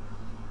finished,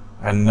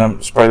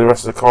 and spray the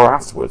rest of the car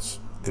afterwards,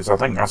 because I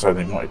think that's how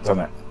they might have done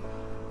it,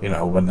 you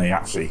know, when they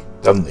actually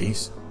done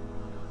these.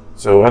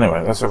 So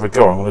anyway, let's have a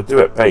go. I'm going to do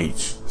it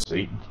beige,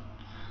 the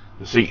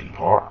seating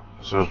part.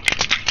 So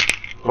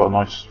got a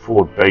nice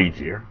Ford beige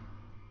here.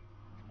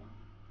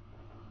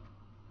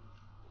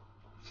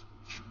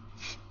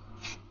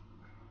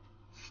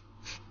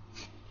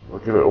 I'll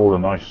give it all a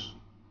nice,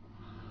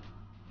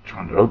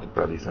 trying to open the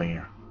bloody thing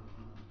here,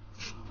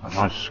 a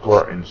nice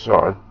squirt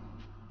inside.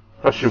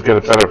 Plus you'll get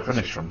a better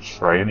finish from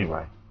spray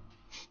anyway.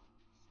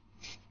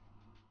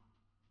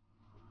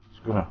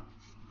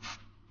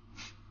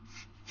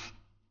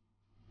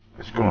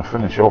 It's gonna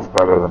finish off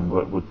better than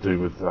what it would do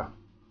with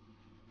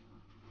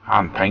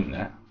hand painting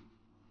it.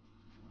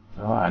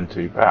 So that ain't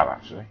too bad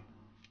actually.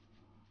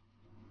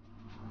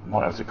 I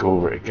might have to go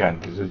over it again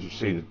because as you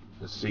see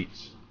the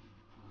seats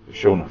are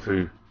showing a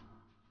few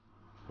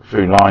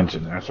lines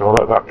in there, so I'll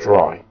let that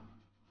dry.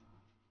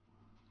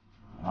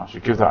 And I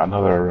should give that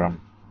another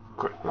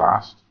quick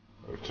blast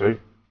or two,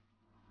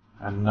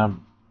 and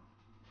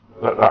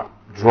let that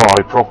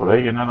dry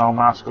properly, and then I'll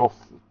mask off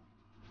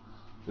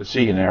the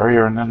seating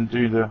area, and then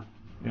do the,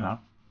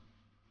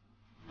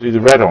 do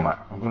the red on it.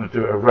 I'm going to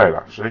do it a red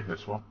actually.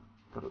 This one,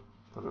 put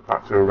it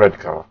back to a red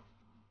colour.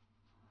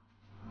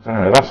 So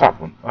anyway, that's that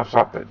one. That's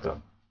that bit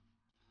done.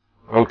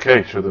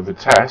 Okay, so the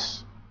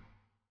Vitesse.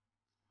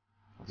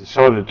 I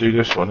decided to do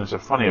this one. It's a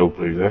funny old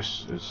blue.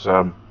 This is, I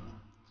don't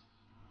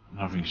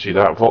know if you can see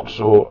that,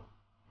 Vauxhall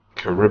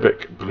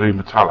Caribbean Blue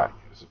Metallic.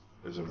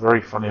 It's a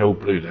very funny old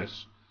blue.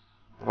 This,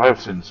 but I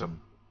have seen some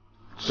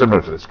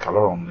similar to this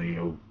colour on the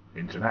old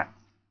internet.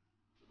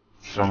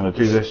 So I'm going to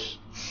do this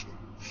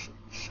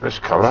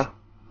colour,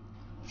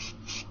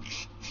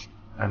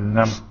 and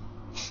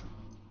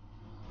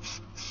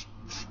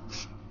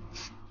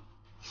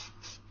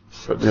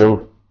put the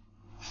old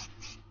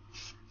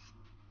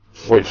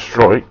white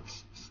stripe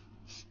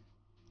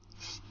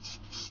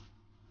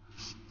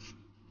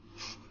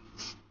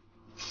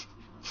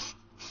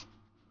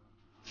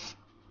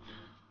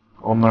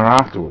on there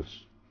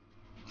afterwards.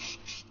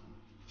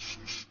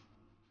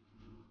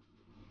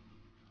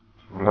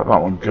 We'll let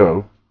that one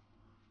go.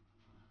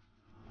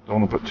 don't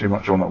want to put too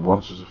much on at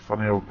once. It's a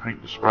funny old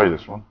paint to spray,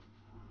 this one.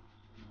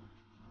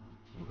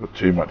 If you put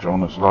too much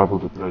on, it's liable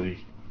to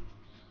bloody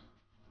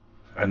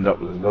end up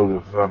with a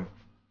load of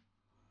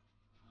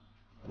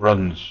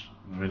runs.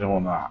 We don't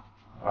want that.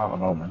 At the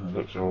moment, it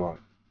looks alright.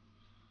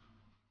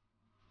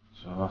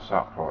 So that's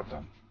that part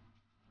done.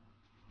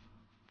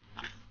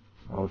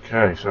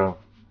 Okay, so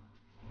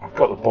I've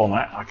got the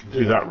bonnet. I can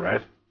do that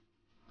red.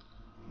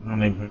 No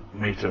need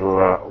me to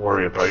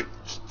worry about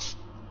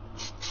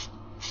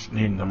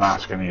needing to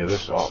mask any of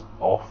this off,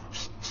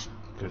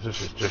 because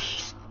this is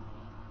just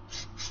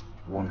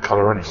one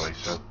colour anyway.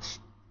 So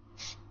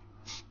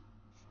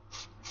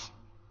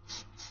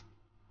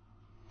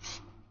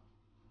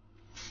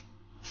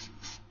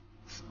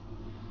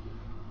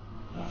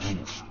I think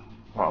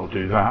that'll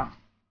do that.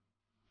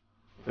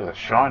 Look at the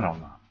shine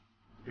on that.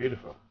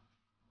 Beautiful.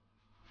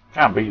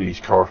 Can't beat these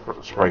car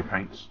spray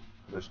paints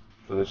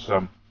for this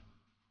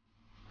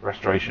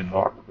restoration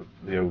lot,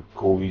 the old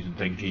Corgis and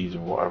Dinkies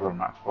and whatever,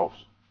 Max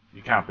Pops.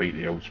 You can't beat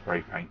the old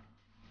spray paint,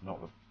 not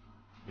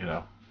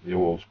the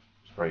oil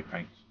spray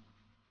paints.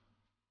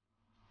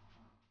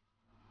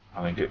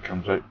 I think it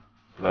comes out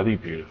bloody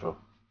beautiful.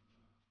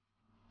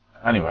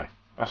 Anyway,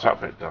 that's that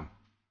bit done.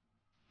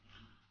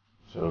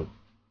 So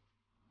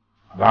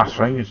last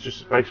thing is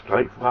just a base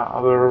plate for that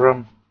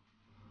other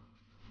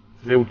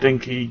the old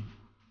Dinky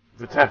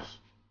Vitesse.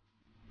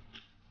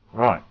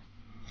 Right.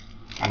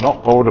 I'm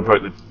not bothered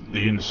about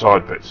the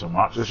inside bit so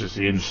much. This is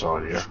the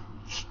inside here.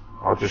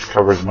 I'll just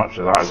cover as much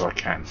of that as I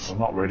can. So I'm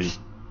not really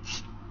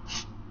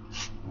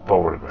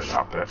bothered about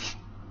that bit,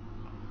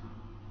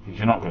 because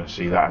you're not going to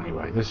see that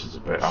anyway. This is a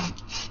bit I'm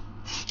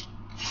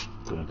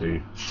going to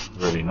do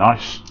really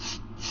nice.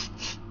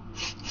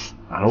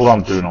 And all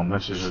I'm doing on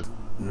this is a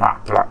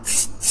matte black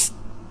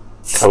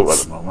coat at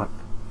the moment.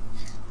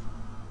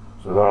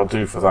 So that'll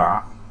do for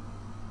that.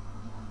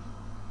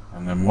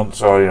 And then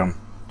once I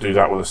do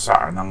that with a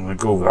satin, I'm going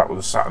to go over that with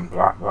a satin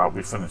black. That'll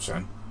be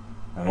finishing.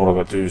 And all I've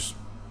got to do is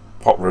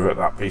pop rivet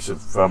that piece of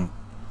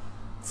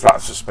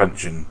flat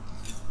suspension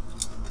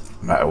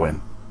metal in.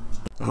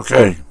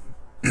 Okay.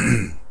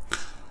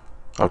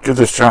 I'll give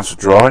this a chance to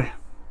dry.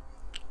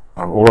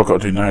 All I've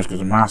got to do now is go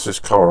to mask this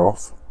car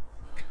off,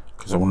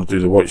 because I want to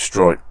do the white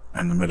stripe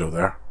in the middle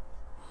there.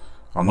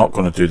 I'm not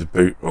going to do the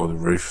boot or the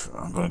roof.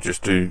 I'm going to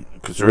just do,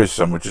 because there is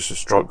some with just a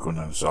stripe going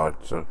down the side.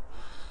 So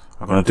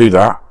I'm going to do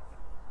that.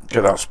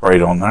 Get that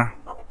sprayed on there.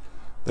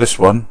 This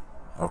one,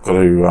 I've got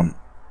to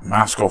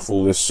mask off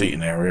all this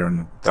seating area and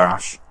the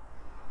dash,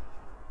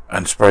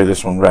 and spray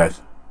this one red.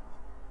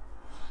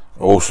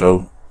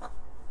 Also,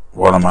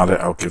 while I'm at it,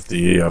 I'll give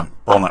the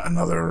bonnet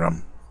another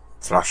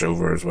flash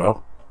over as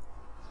well.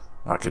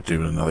 I could do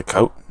with another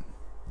coat.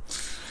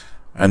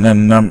 And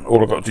then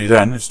all I've got to do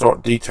then is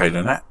start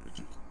detailing it.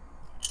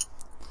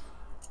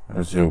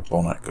 There's the old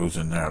bonnet, goes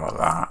in there like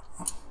that.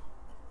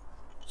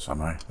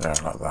 Somehow, there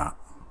like that.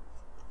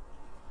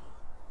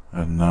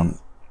 And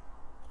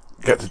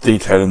get the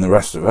detail in the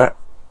rest of it,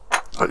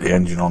 like the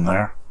engine on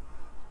there.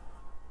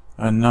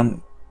 And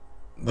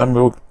then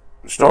we'll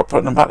start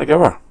putting them back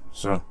together.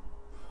 So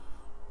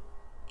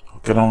I'll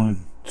get on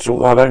and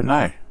sort that out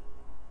now.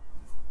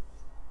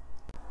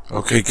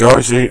 Okay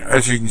guys,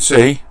 as you can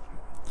see,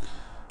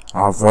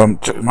 I've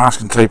took the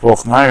masking tape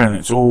off now, and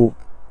it's all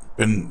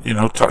been,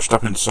 touched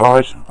up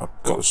inside. I've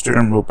got the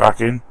steering wheel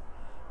back in,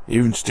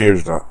 even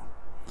steers that.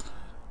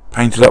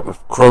 Painted up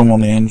with chrome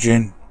on the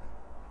engine.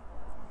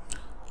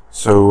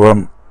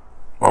 So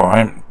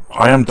I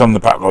haven't done the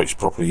backlights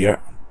properly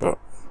yet, but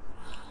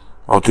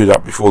I'll do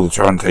that before the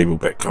turntable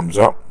bit comes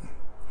up.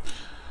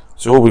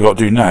 So all we got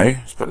to do now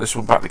is put this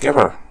one back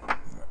together.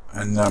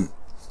 And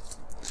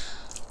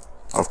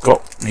I've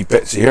got my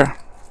bits here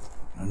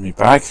in my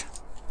bag,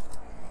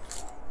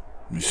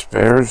 my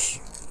spares,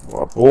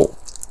 what I bought.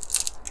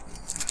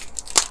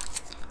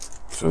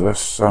 So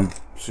let's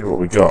see what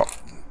we got.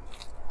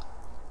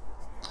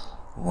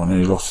 Oh, I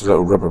nearly lost a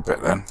little rubber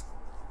bit then.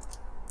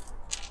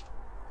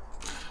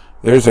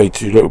 There's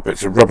two little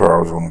bits of rubber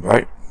I was on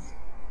about.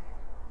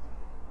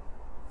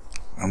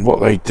 And what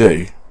they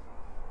do,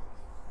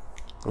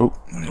 oh,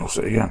 I lost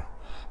it again,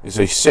 is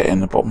they sit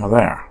in the bottom of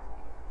there.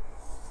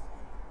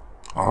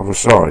 Either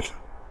side.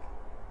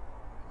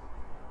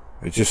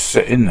 They just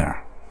sit in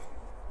there.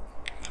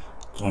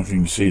 Don't know if you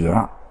can see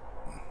that.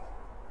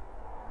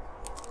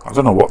 I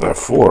don't know what they're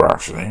for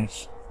actually.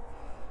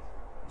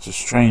 It's a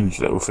strange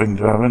little thing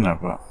to have in there,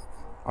 but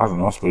I don't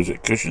know, I suppose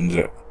it cushions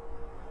it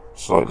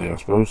slightly, I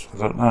suppose, I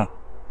don't know.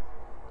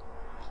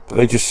 But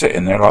they just sit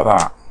in there like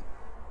that.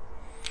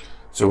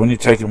 So when you're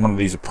taking one of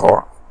these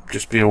apart,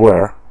 just be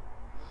aware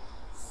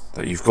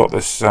that you've got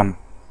this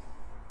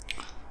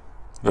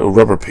little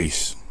rubber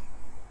piece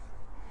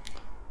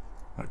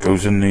that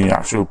goes in the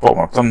actual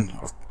bottom.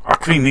 I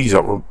cleaned these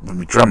up with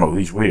my Dremel,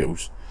 these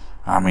wheels.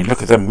 I mean,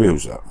 look at them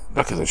wheels up.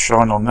 Look at the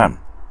shine on them.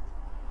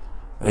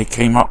 They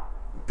came up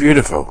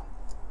beautiful.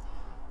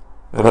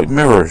 They're like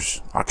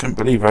mirrors. I couldn't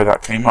believe how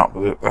that came up.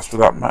 That's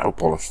with that metal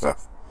polish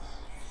stuff.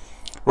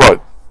 Right,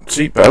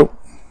 seatbelt.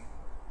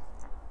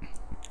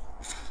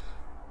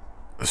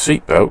 The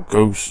seatbelt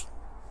goes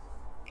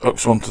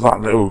hooks onto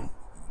that little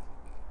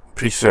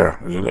piece there.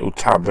 There's a little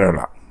tab there.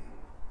 That.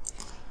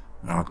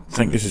 Now, I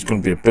think this is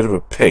going to be a bit of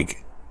a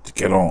pig to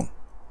get on,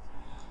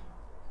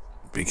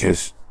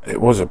 because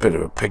it was a bit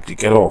of a pig to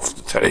get off,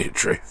 to tell you the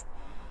truth.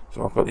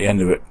 So I'll put the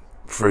end of it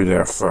through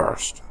there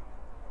first.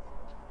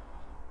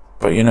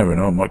 But you never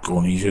know, it might go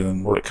on easier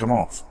than will it come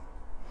off.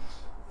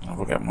 And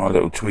I'll get my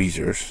little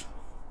tweezers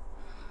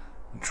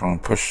and try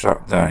and push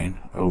that down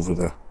over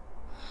the...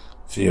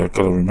 See, I've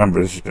got to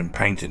remember this has been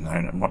painted now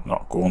and it might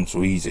not go on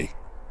so easy.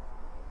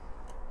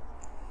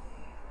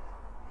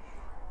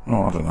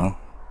 Oh, I don't know.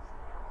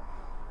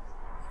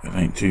 It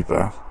ain't too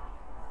bad.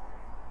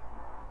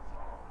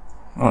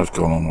 Oh, it's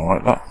gone on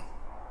alright, that.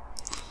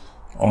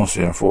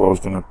 Honestly, I thought I was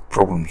going to have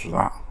problems with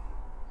that.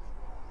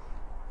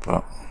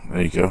 But,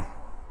 there you go.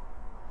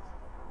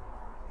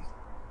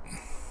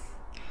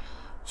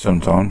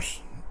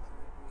 Sometimes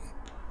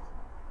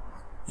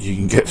you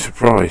can get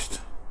surprised.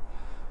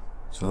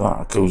 So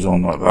that goes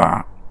on like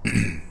that.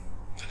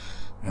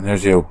 And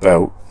there's the old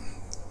belt.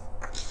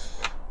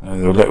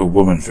 The little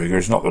woman figure.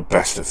 It's not the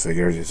best of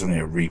figures. It's only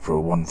a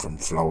repro one from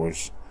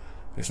Flowers.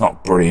 It's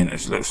not brilliant.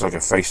 It looks like a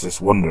faceless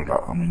wonder.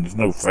 That. I mean, there's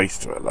no face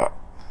to it. That.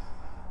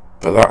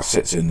 But that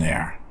sits in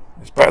there.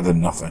 It's better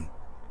than nothing.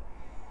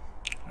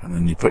 And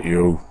then you put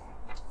your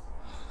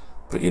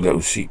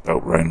little seat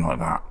belt round like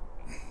that.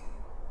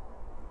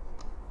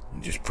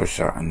 And just push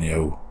that in the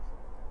O.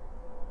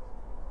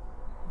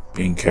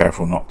 Being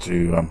careful not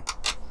to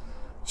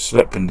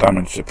slip and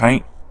damage the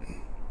paint.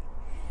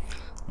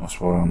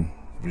 That's why I'm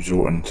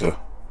resorting to...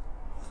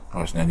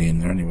 Oh, it's nearly in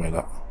there anyway,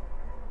 that.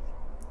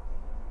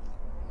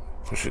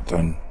 Push it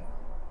down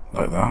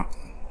like that.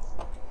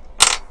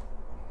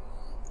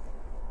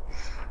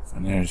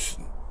 And there's...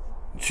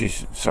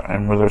 She's sat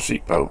in with her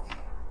seatbelt.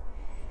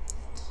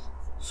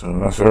 So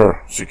that's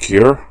her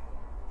secure.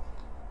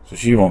 So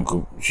she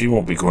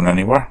won't be going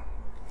anywhere.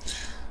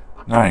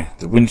 Now,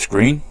 the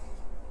windscreen.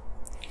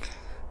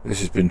 This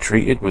has been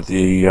treated with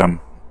the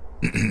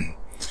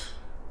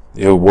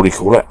the old, what do you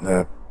call it,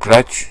 the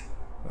pledge.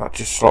 That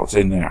just slots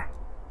in there.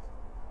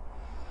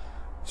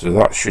 So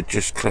that should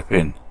just clip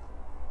in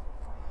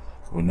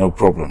with no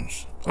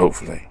problems,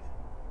 hopefully.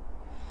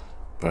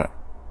 But,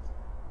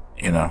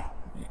 you know,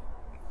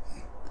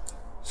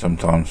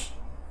 sometimes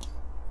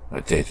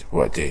it did.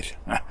 Well, it did.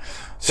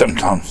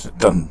 Sometimes it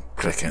doesn't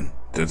click in,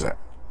 does it?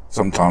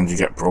 Sometimes you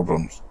get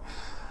problems.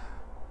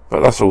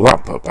 But that's all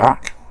that put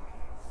back.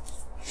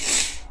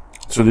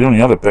 So the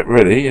only other bit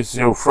really is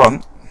the old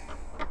front.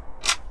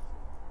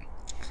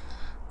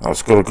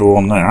 That's got to go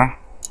on there.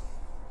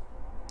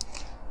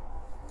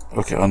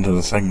 Hook it under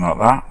the thing like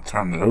that.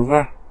 Turn it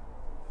over.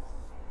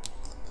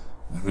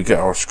 If we get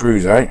our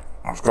screws out,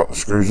 I've got the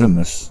screws in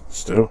this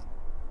still.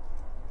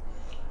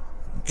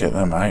 Get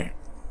them out.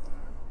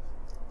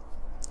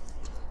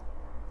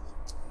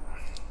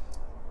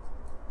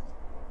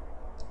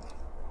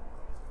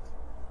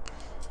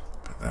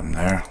 Put them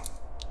there.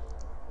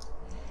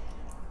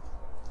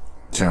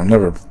 See, I'm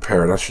never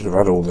prepared. I should have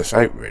had all this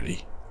out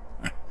really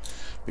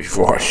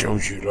before I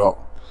showed you lot.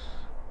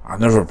 I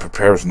never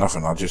prepares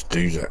nothing. I just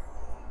do it.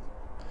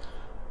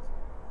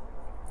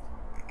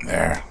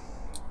 There.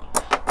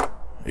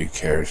 Who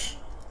cares?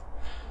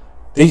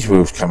 These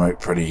wheels come out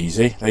pretty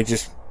easy. They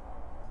just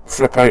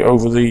flip out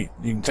over the...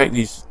 You can take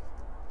these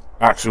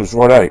axles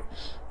right out.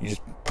 You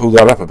just pull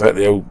that up a bit,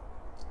 the old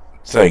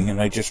thing, and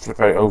they just flip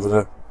out over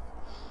the...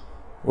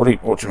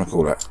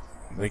 Whatchamacallit?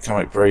 They come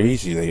out very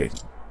easy,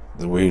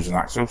 the wheels and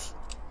axles.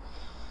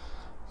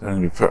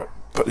 Then we put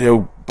the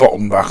old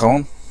bottom back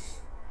on.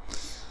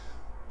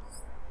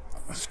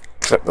 Let's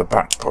clip the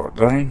back part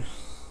down.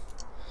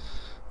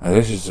 Now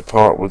this is the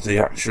part with the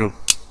actual...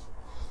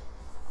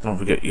 Don't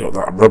forget you got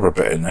that rubber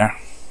bit in there.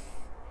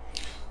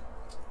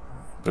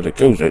 But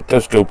it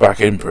does go back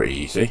in pretty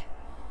easy.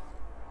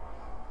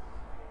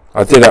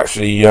 I did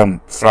actually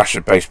flash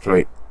the base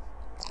plate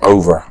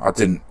over. I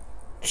didn't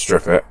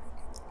strip it.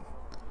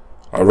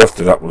 I roughed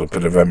it up with a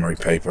bit of emery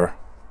paper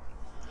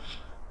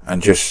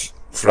and just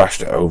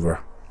flashed it over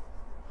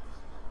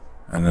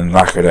and then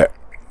lacquered it,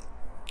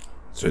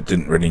 so it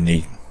didn't really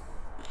need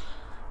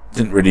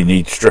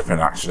stripping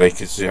actually,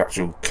 because the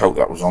actual coat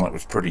that was on it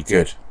was pretty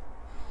good.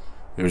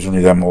 There was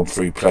only them old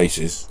 3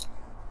 places,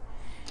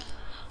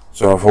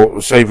 so I thought it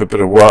would save a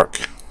bit of work.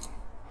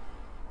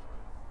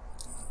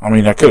 I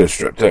mean, I could have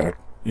stripped it,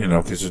 you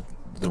know, because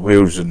the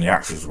wheels and the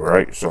axles were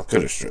out, so I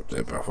could have stripped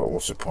it, but I thought,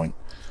 what's the point?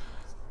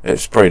 It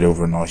sprayed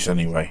over nice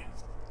anyway,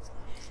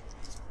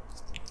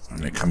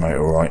 and it come out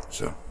alright,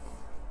 so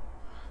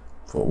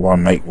thought, why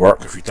make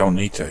work if you don't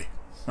need to?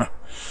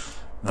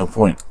 No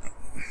point.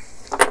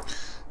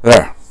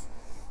 There,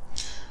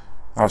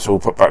 that's all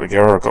put back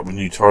together. I've got my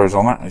new tyres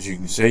on it, as you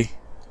can see.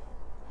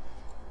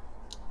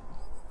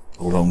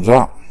 All thumbs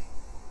up.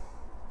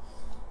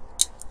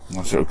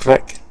 Nice little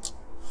click.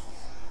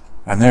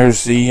 And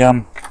there's the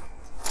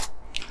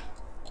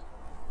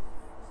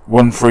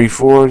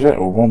 134, is it?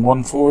 Or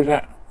 114, is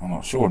it? I'm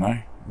not sure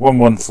now.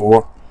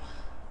 114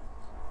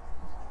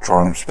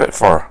 Triumph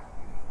Spitfire.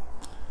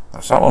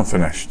 That's that one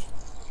finished.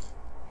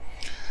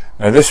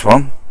 Now this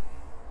one,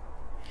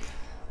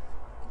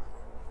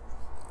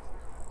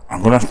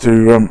 I'm going to have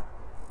to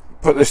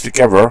put this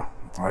together.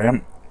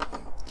 I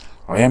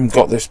haven't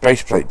got this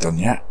base plate done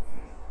yet,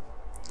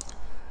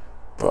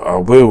 but I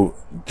will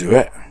do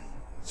it.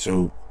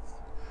 So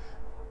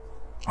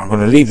I'm going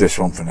to leave this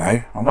one for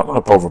now. I'm not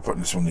going to bother putting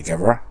this one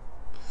together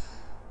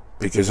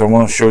because I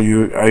want to show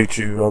you how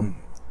to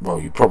well,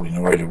 you probably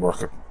know how to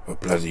work a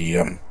bloody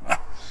you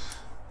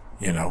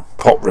know,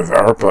 pot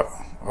riveter, but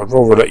I'd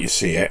rather let you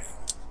see it,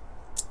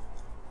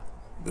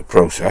 the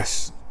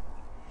process.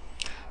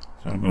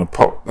 So I'm going to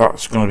pop,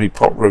 that's going to be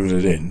pot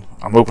riveted in.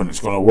 I'm hoping it's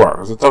going to work,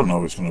 because I don't know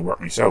if it's going to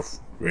work myself,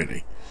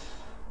 really.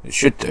 It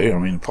should do. I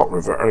mean, pot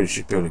riveter, you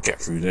should be able to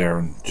get through there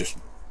and just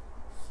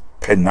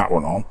pin that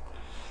one on.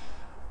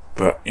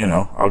 But, you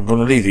know, I'm going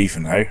to leave these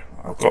for now.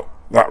 I've got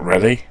that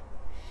ready.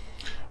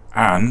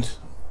 And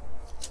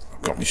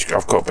I've got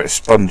a bit of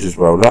sponge as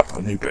well, look,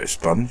 a new bit of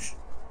sponge.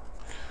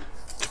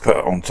 To put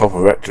it on top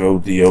of it to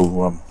hold the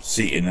old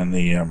seating and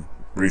the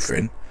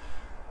roofing.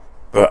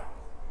 But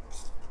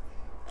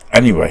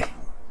anyway,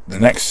 the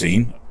next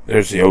scene,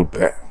 there's the old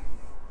bit.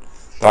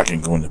 That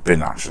can go in the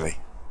bin actually.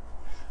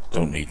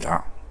 Don't need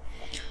that.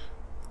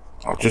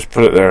 I'll just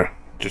put it there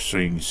just so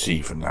you can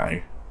see for now.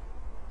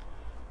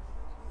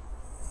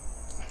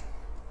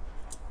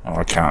 Oh,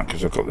 I can't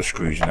because I've got the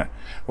screws in it.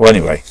 Well,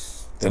 anyway,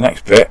 the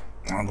next bit,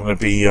 I'm going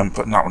to be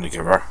putting that one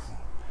together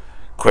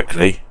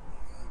quickly.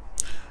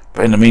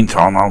 But in the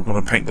meantime, I'm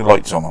going to paint the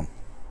lights on them.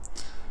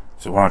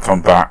 So when I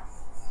come back,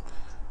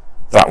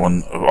 that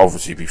one will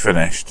obviously be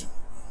finished.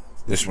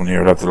 This one here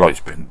will have the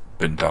lights been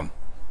done.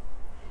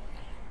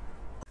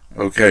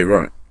 Okay,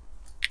 right.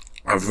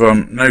 I've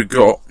now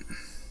got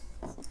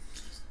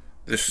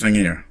this thing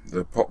here,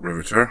 the pot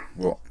riveter,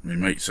 what my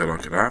mate said I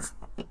could have.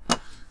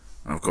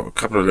 I've got a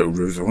couple of little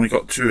rivets. I've only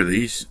got 2 of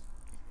these.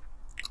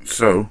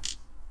 So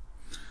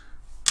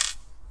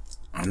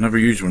I've never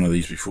used one of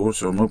these before,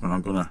 so I'm hoping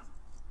I'm going to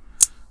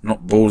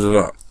not balls it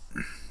up.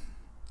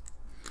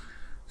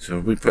 So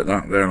if we put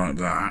that there like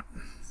that,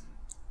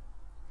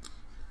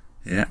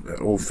 yeah,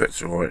 that all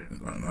fits alright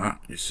like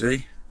that, you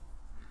see.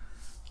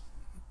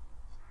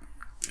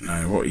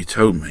 Now what he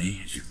told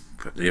me is you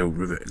put the old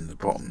rivet in the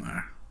bottom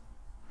there,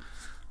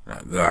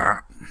 like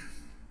that,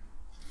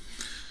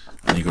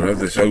 and you've got to have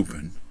this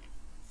open.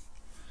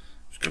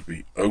 It's got to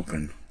be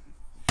open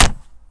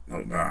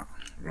like that,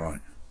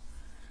 right.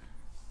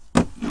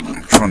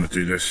 I'm trying to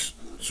do this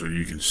so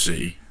you can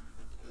see.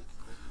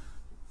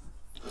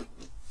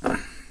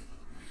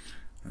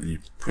 And you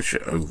push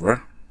it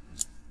over,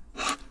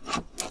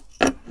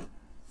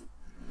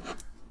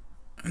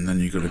 and then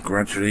you've got to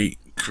gradually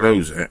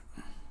close it.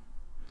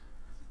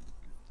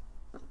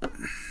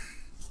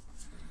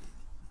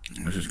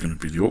 This is going to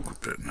be the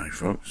awkward bit now,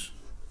 folks.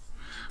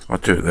 I'll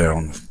do it there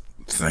on the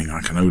thing.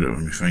 I can hold it with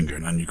my finger,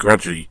 and then you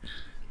gradually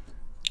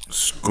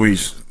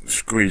squeeze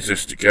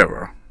this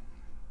together.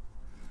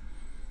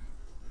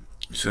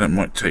 So that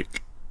might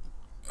take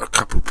a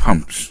couple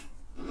pumps.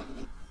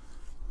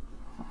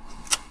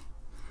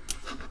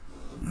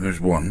 There's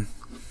one.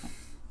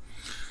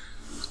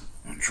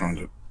 I'm trying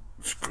to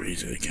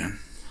squeeze it again.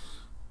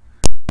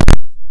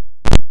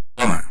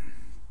 Done it.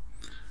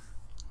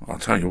 Well, I'll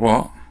tell you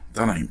what,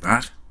 that ain't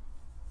bad.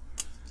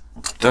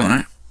 Done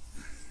it.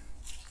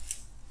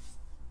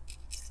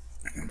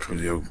 And put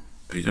the old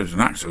piece. There's an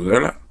axle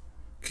there, look.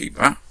 Keep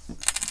that.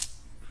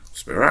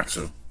 Spare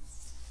axle.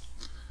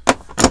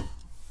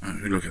 And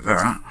if you look at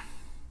that,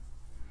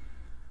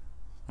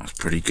 that's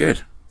pretty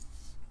good.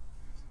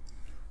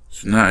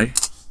 So now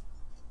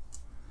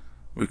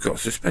we've got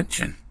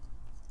suspension.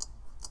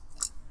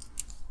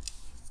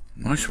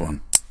 Nice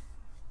one.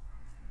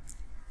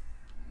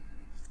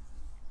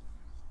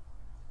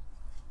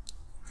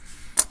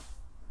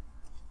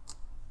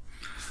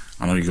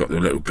 I know you got the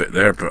little bit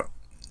there, but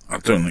I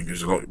don't think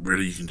there's a lot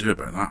really you can do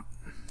about that.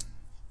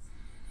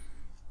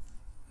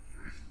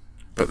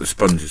 But the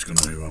sponge is going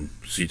to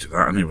see to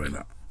that anyway,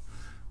 that,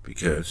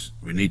 because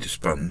we need the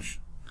sponge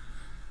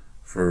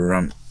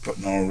for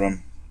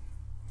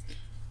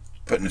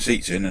putting the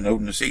seats in and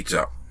holding the seats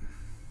up.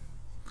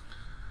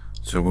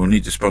 So we'll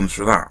need the sponge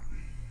for that.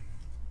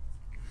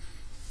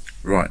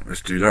 Right,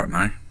 let's do that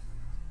now.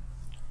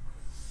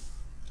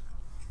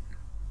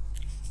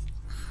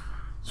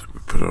 So we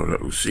put our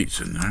little seats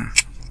in there,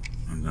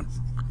 and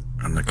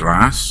the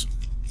glass.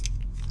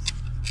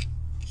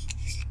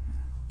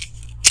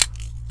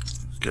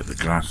 Let's get the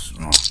glass.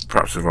 Oh,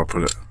 perhaps if I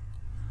put it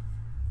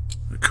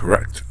the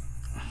correct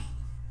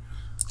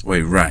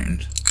way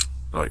round,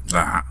 like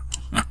that,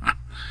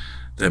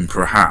 then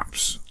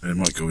perhaps it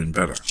might go in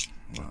better.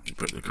 Well, you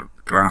put the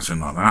glass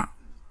in like that.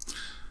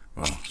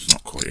 Well, it's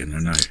not quite in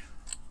there now.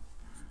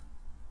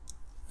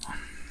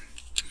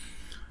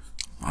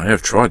 I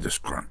have tried this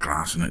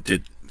glass and it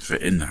did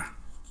fit in there,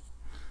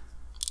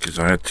 because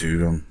I had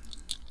to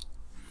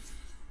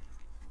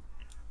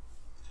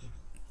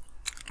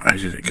how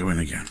did it go in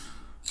again?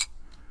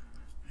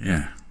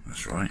 Yeah,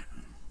 that's right.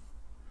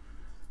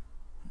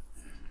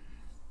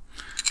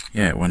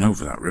 Yeah, it went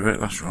over that rivet,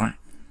 that's right.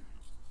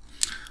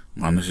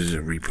 Man, this is a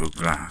repo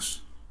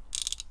glass.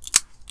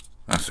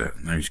 That's it.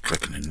 Now he's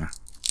clicking in there.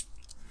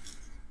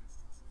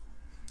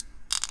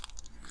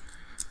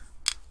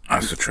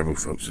 That's the trouble,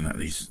 folks, isn't it?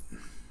 These.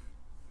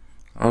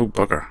 Oh,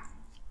 bugger.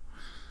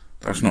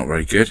 That's not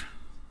very good.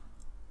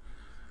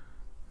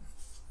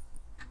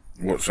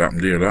 What's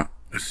happened here, that?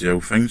 It's the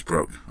old thing's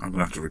broke. I'm going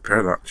to have to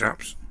repair that,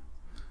 chaps.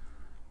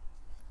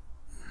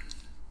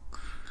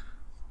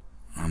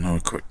 I know a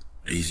quick,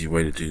 easy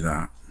way to do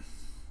that.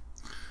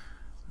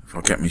 If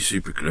I get me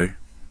super glue,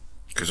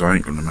 because I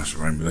ain't going to mess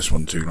around with this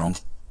one too long.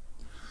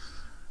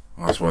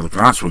 Well, that's why the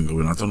glass wouldn't go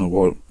in. I don't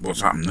know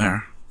what's happened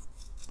there.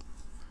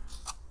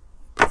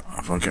 But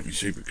if I get me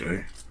super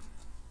glue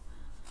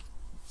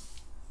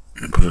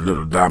and put a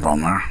little dab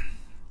on there,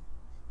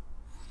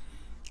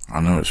 I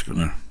know it's going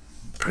to,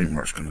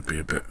 paintwork's going to be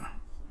a bit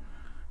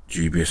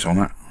dubious on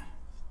it.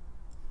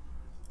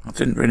 I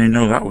didn't really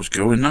know that was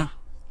going there.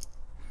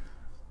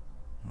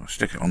 I'll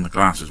stick it on the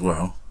glass as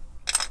well.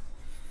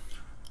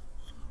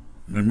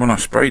 I mean, when I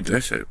sprayed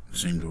this, it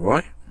seemed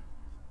alright.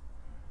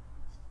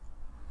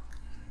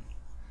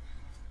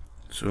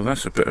 So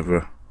that's a bit of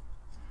a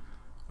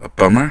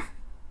bummer.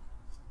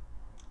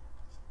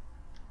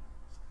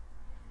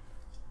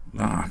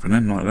 That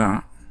happening like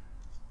that.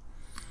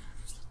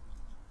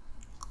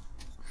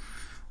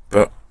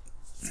 But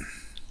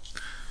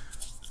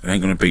it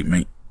ain't gonna beat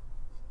me.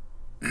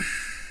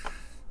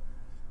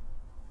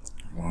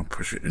 Well, I'll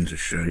push it into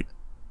shape.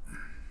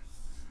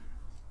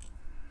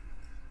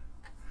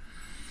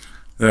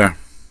 There.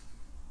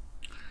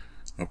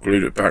 I've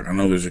glued it back. I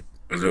know there's a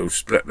little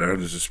split there.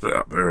 There's a split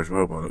up there as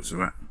well by the looks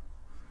of it.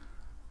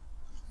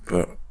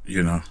 But,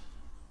 you know.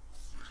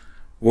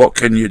 What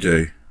can you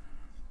do?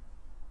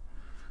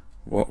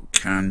 What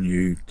can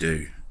you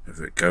do? If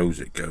it goes,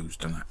 doesn't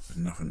it? There's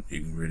nothing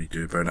you can really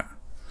do about it.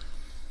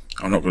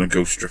 I'm not going to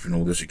go stripping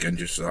all this again,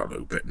 just that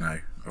little bit now.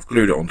 I've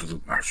glued it onto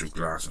the actual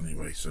glass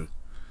anyway, so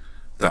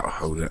that'll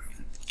hold it.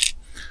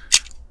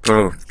 But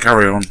I'll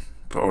carry on,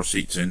 put our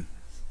seats in.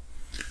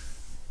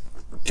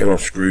 Get our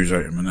screws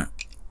out in a minute.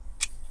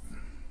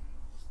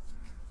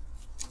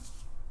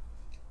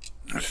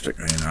 I'll stick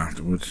that in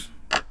afterwards.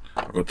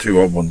 I've got two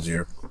odd ones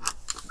here.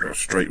 I've got a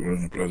straight one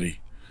and a bloody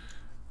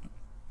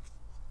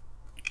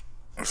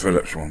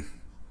Phillips one.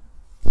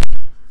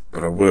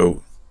 But I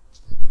will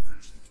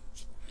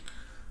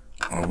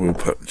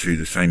put two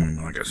the same in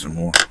when I get some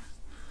more.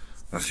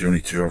 That's the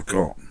only two I've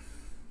got.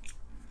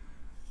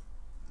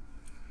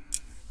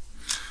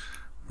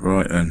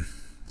 Right then,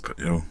 put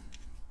the old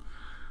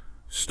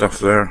stuff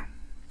there.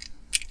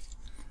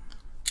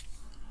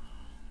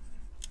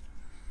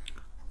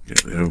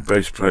 Get the old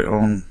base plate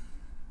on.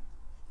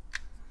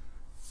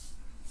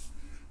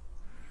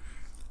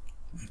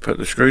 Put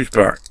the screws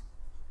back.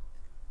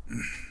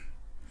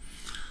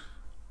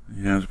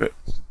 Yeah, I was a bit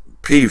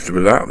peeved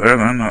with that there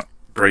then, that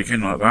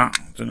breaking like that.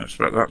 I didn't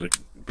expect that to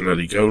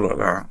bloody go like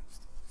that.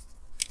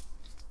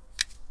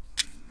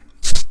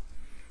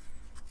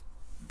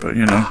 But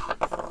you know,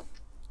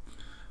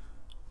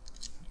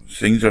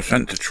 things are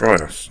sent to try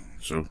us,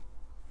 so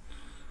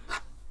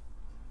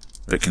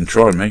they can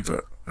try me,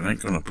 but it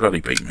ain't gonna bloody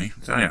beat me,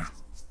 I tell ya.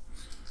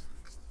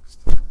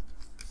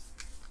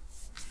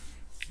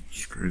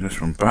 Screw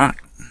this one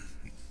back.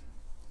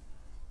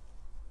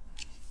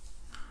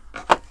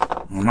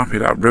 I'm happy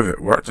that rivet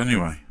worked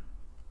anyway.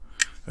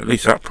 At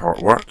least that part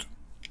worked.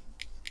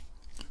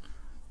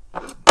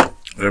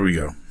 There we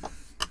go.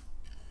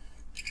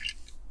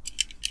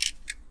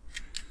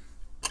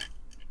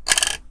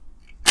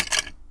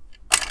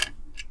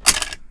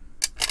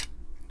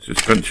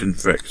 Suspension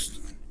fixed.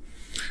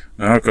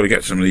 Now I've got to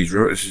get some of these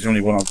rivets. This is the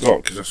only one I've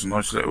got because that's a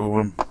nice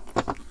little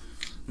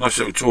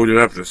toy to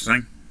have, this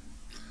thing.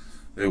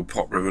 The old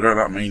pop riveter.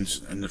 That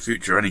means in the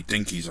future any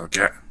dinkies I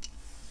get,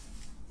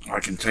 I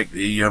can take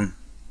the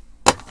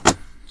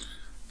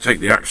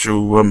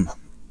actual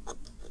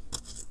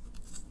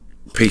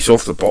piece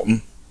off the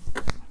bottom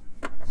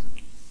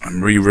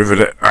and re-rivet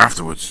it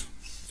afterwards.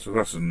 So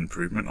that's an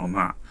improvement on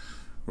that.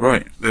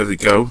 Right, there they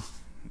go.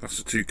 That's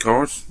the two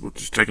cars. We'll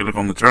just take a look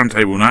on the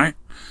turntable now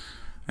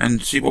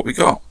and see what we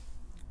got.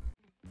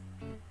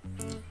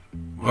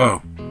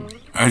 Well,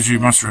 as you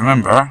must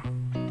remember,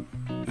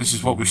 this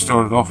is what we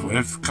started off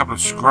with. A couple of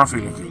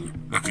scruffy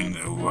looking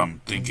little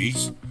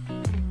dinkies.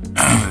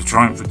 The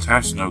Triumph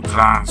Vitesse, no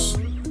glass,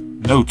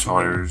 no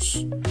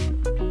tyres.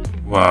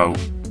 Wow,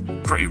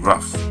 pretty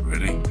rough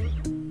really.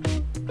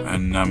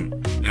 And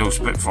the old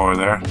Spitfire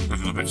there,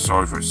 looking a bit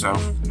sorry for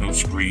itself. No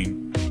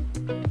screen,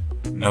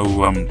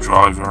 no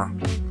driver.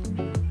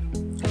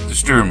 The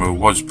steering wheel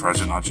was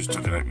present, I just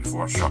took it out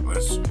before I shot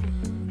this.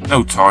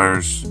 No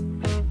tyres.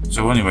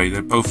 So anyway,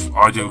 they're both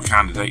ideal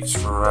candidates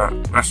for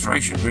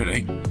restoration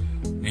really.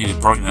 Needed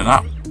brightening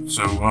up.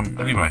 So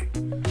anyway,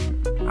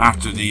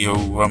 after the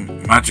old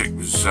magic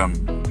was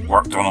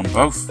worked on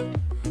both,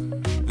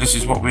 this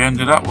is what we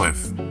ended up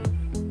with.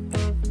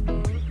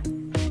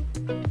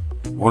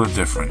 What a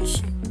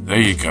difference. There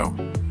you go.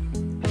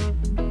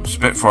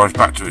 Spitfire's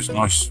back to its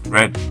nice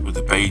red with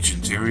the beige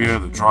interior.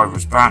 The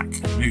driver's back,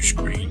 new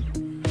screen.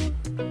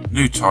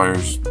 New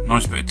tyres,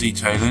 nice bit of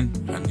detailing,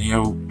 and the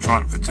old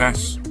Triumph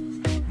Vitesse.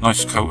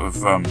 Nice coat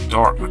of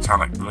dark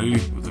metallic blue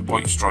with a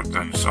white stripe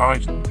down the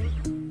side.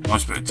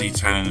 Nice bit of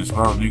detailing as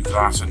well, new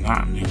glass and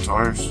that, and new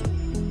tyres.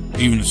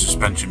 Even the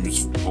suspension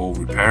was all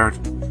repaired,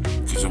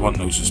 because there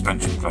wasn't no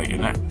suspension plate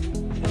in it.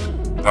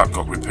 That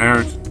got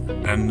repaired,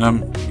 and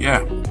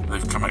yeah,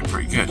 they've come out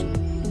pretty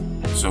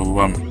good. So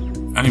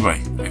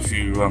anyway, if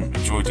you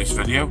enjoyed this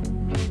video,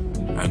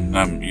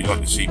 and you'd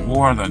like to see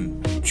more,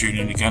 then tune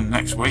in again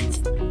next week.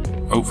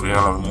 Hopefully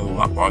I'll have another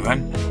one up by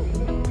then.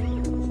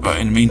 But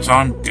in the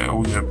meantime, get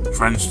all your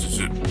friends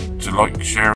to like, share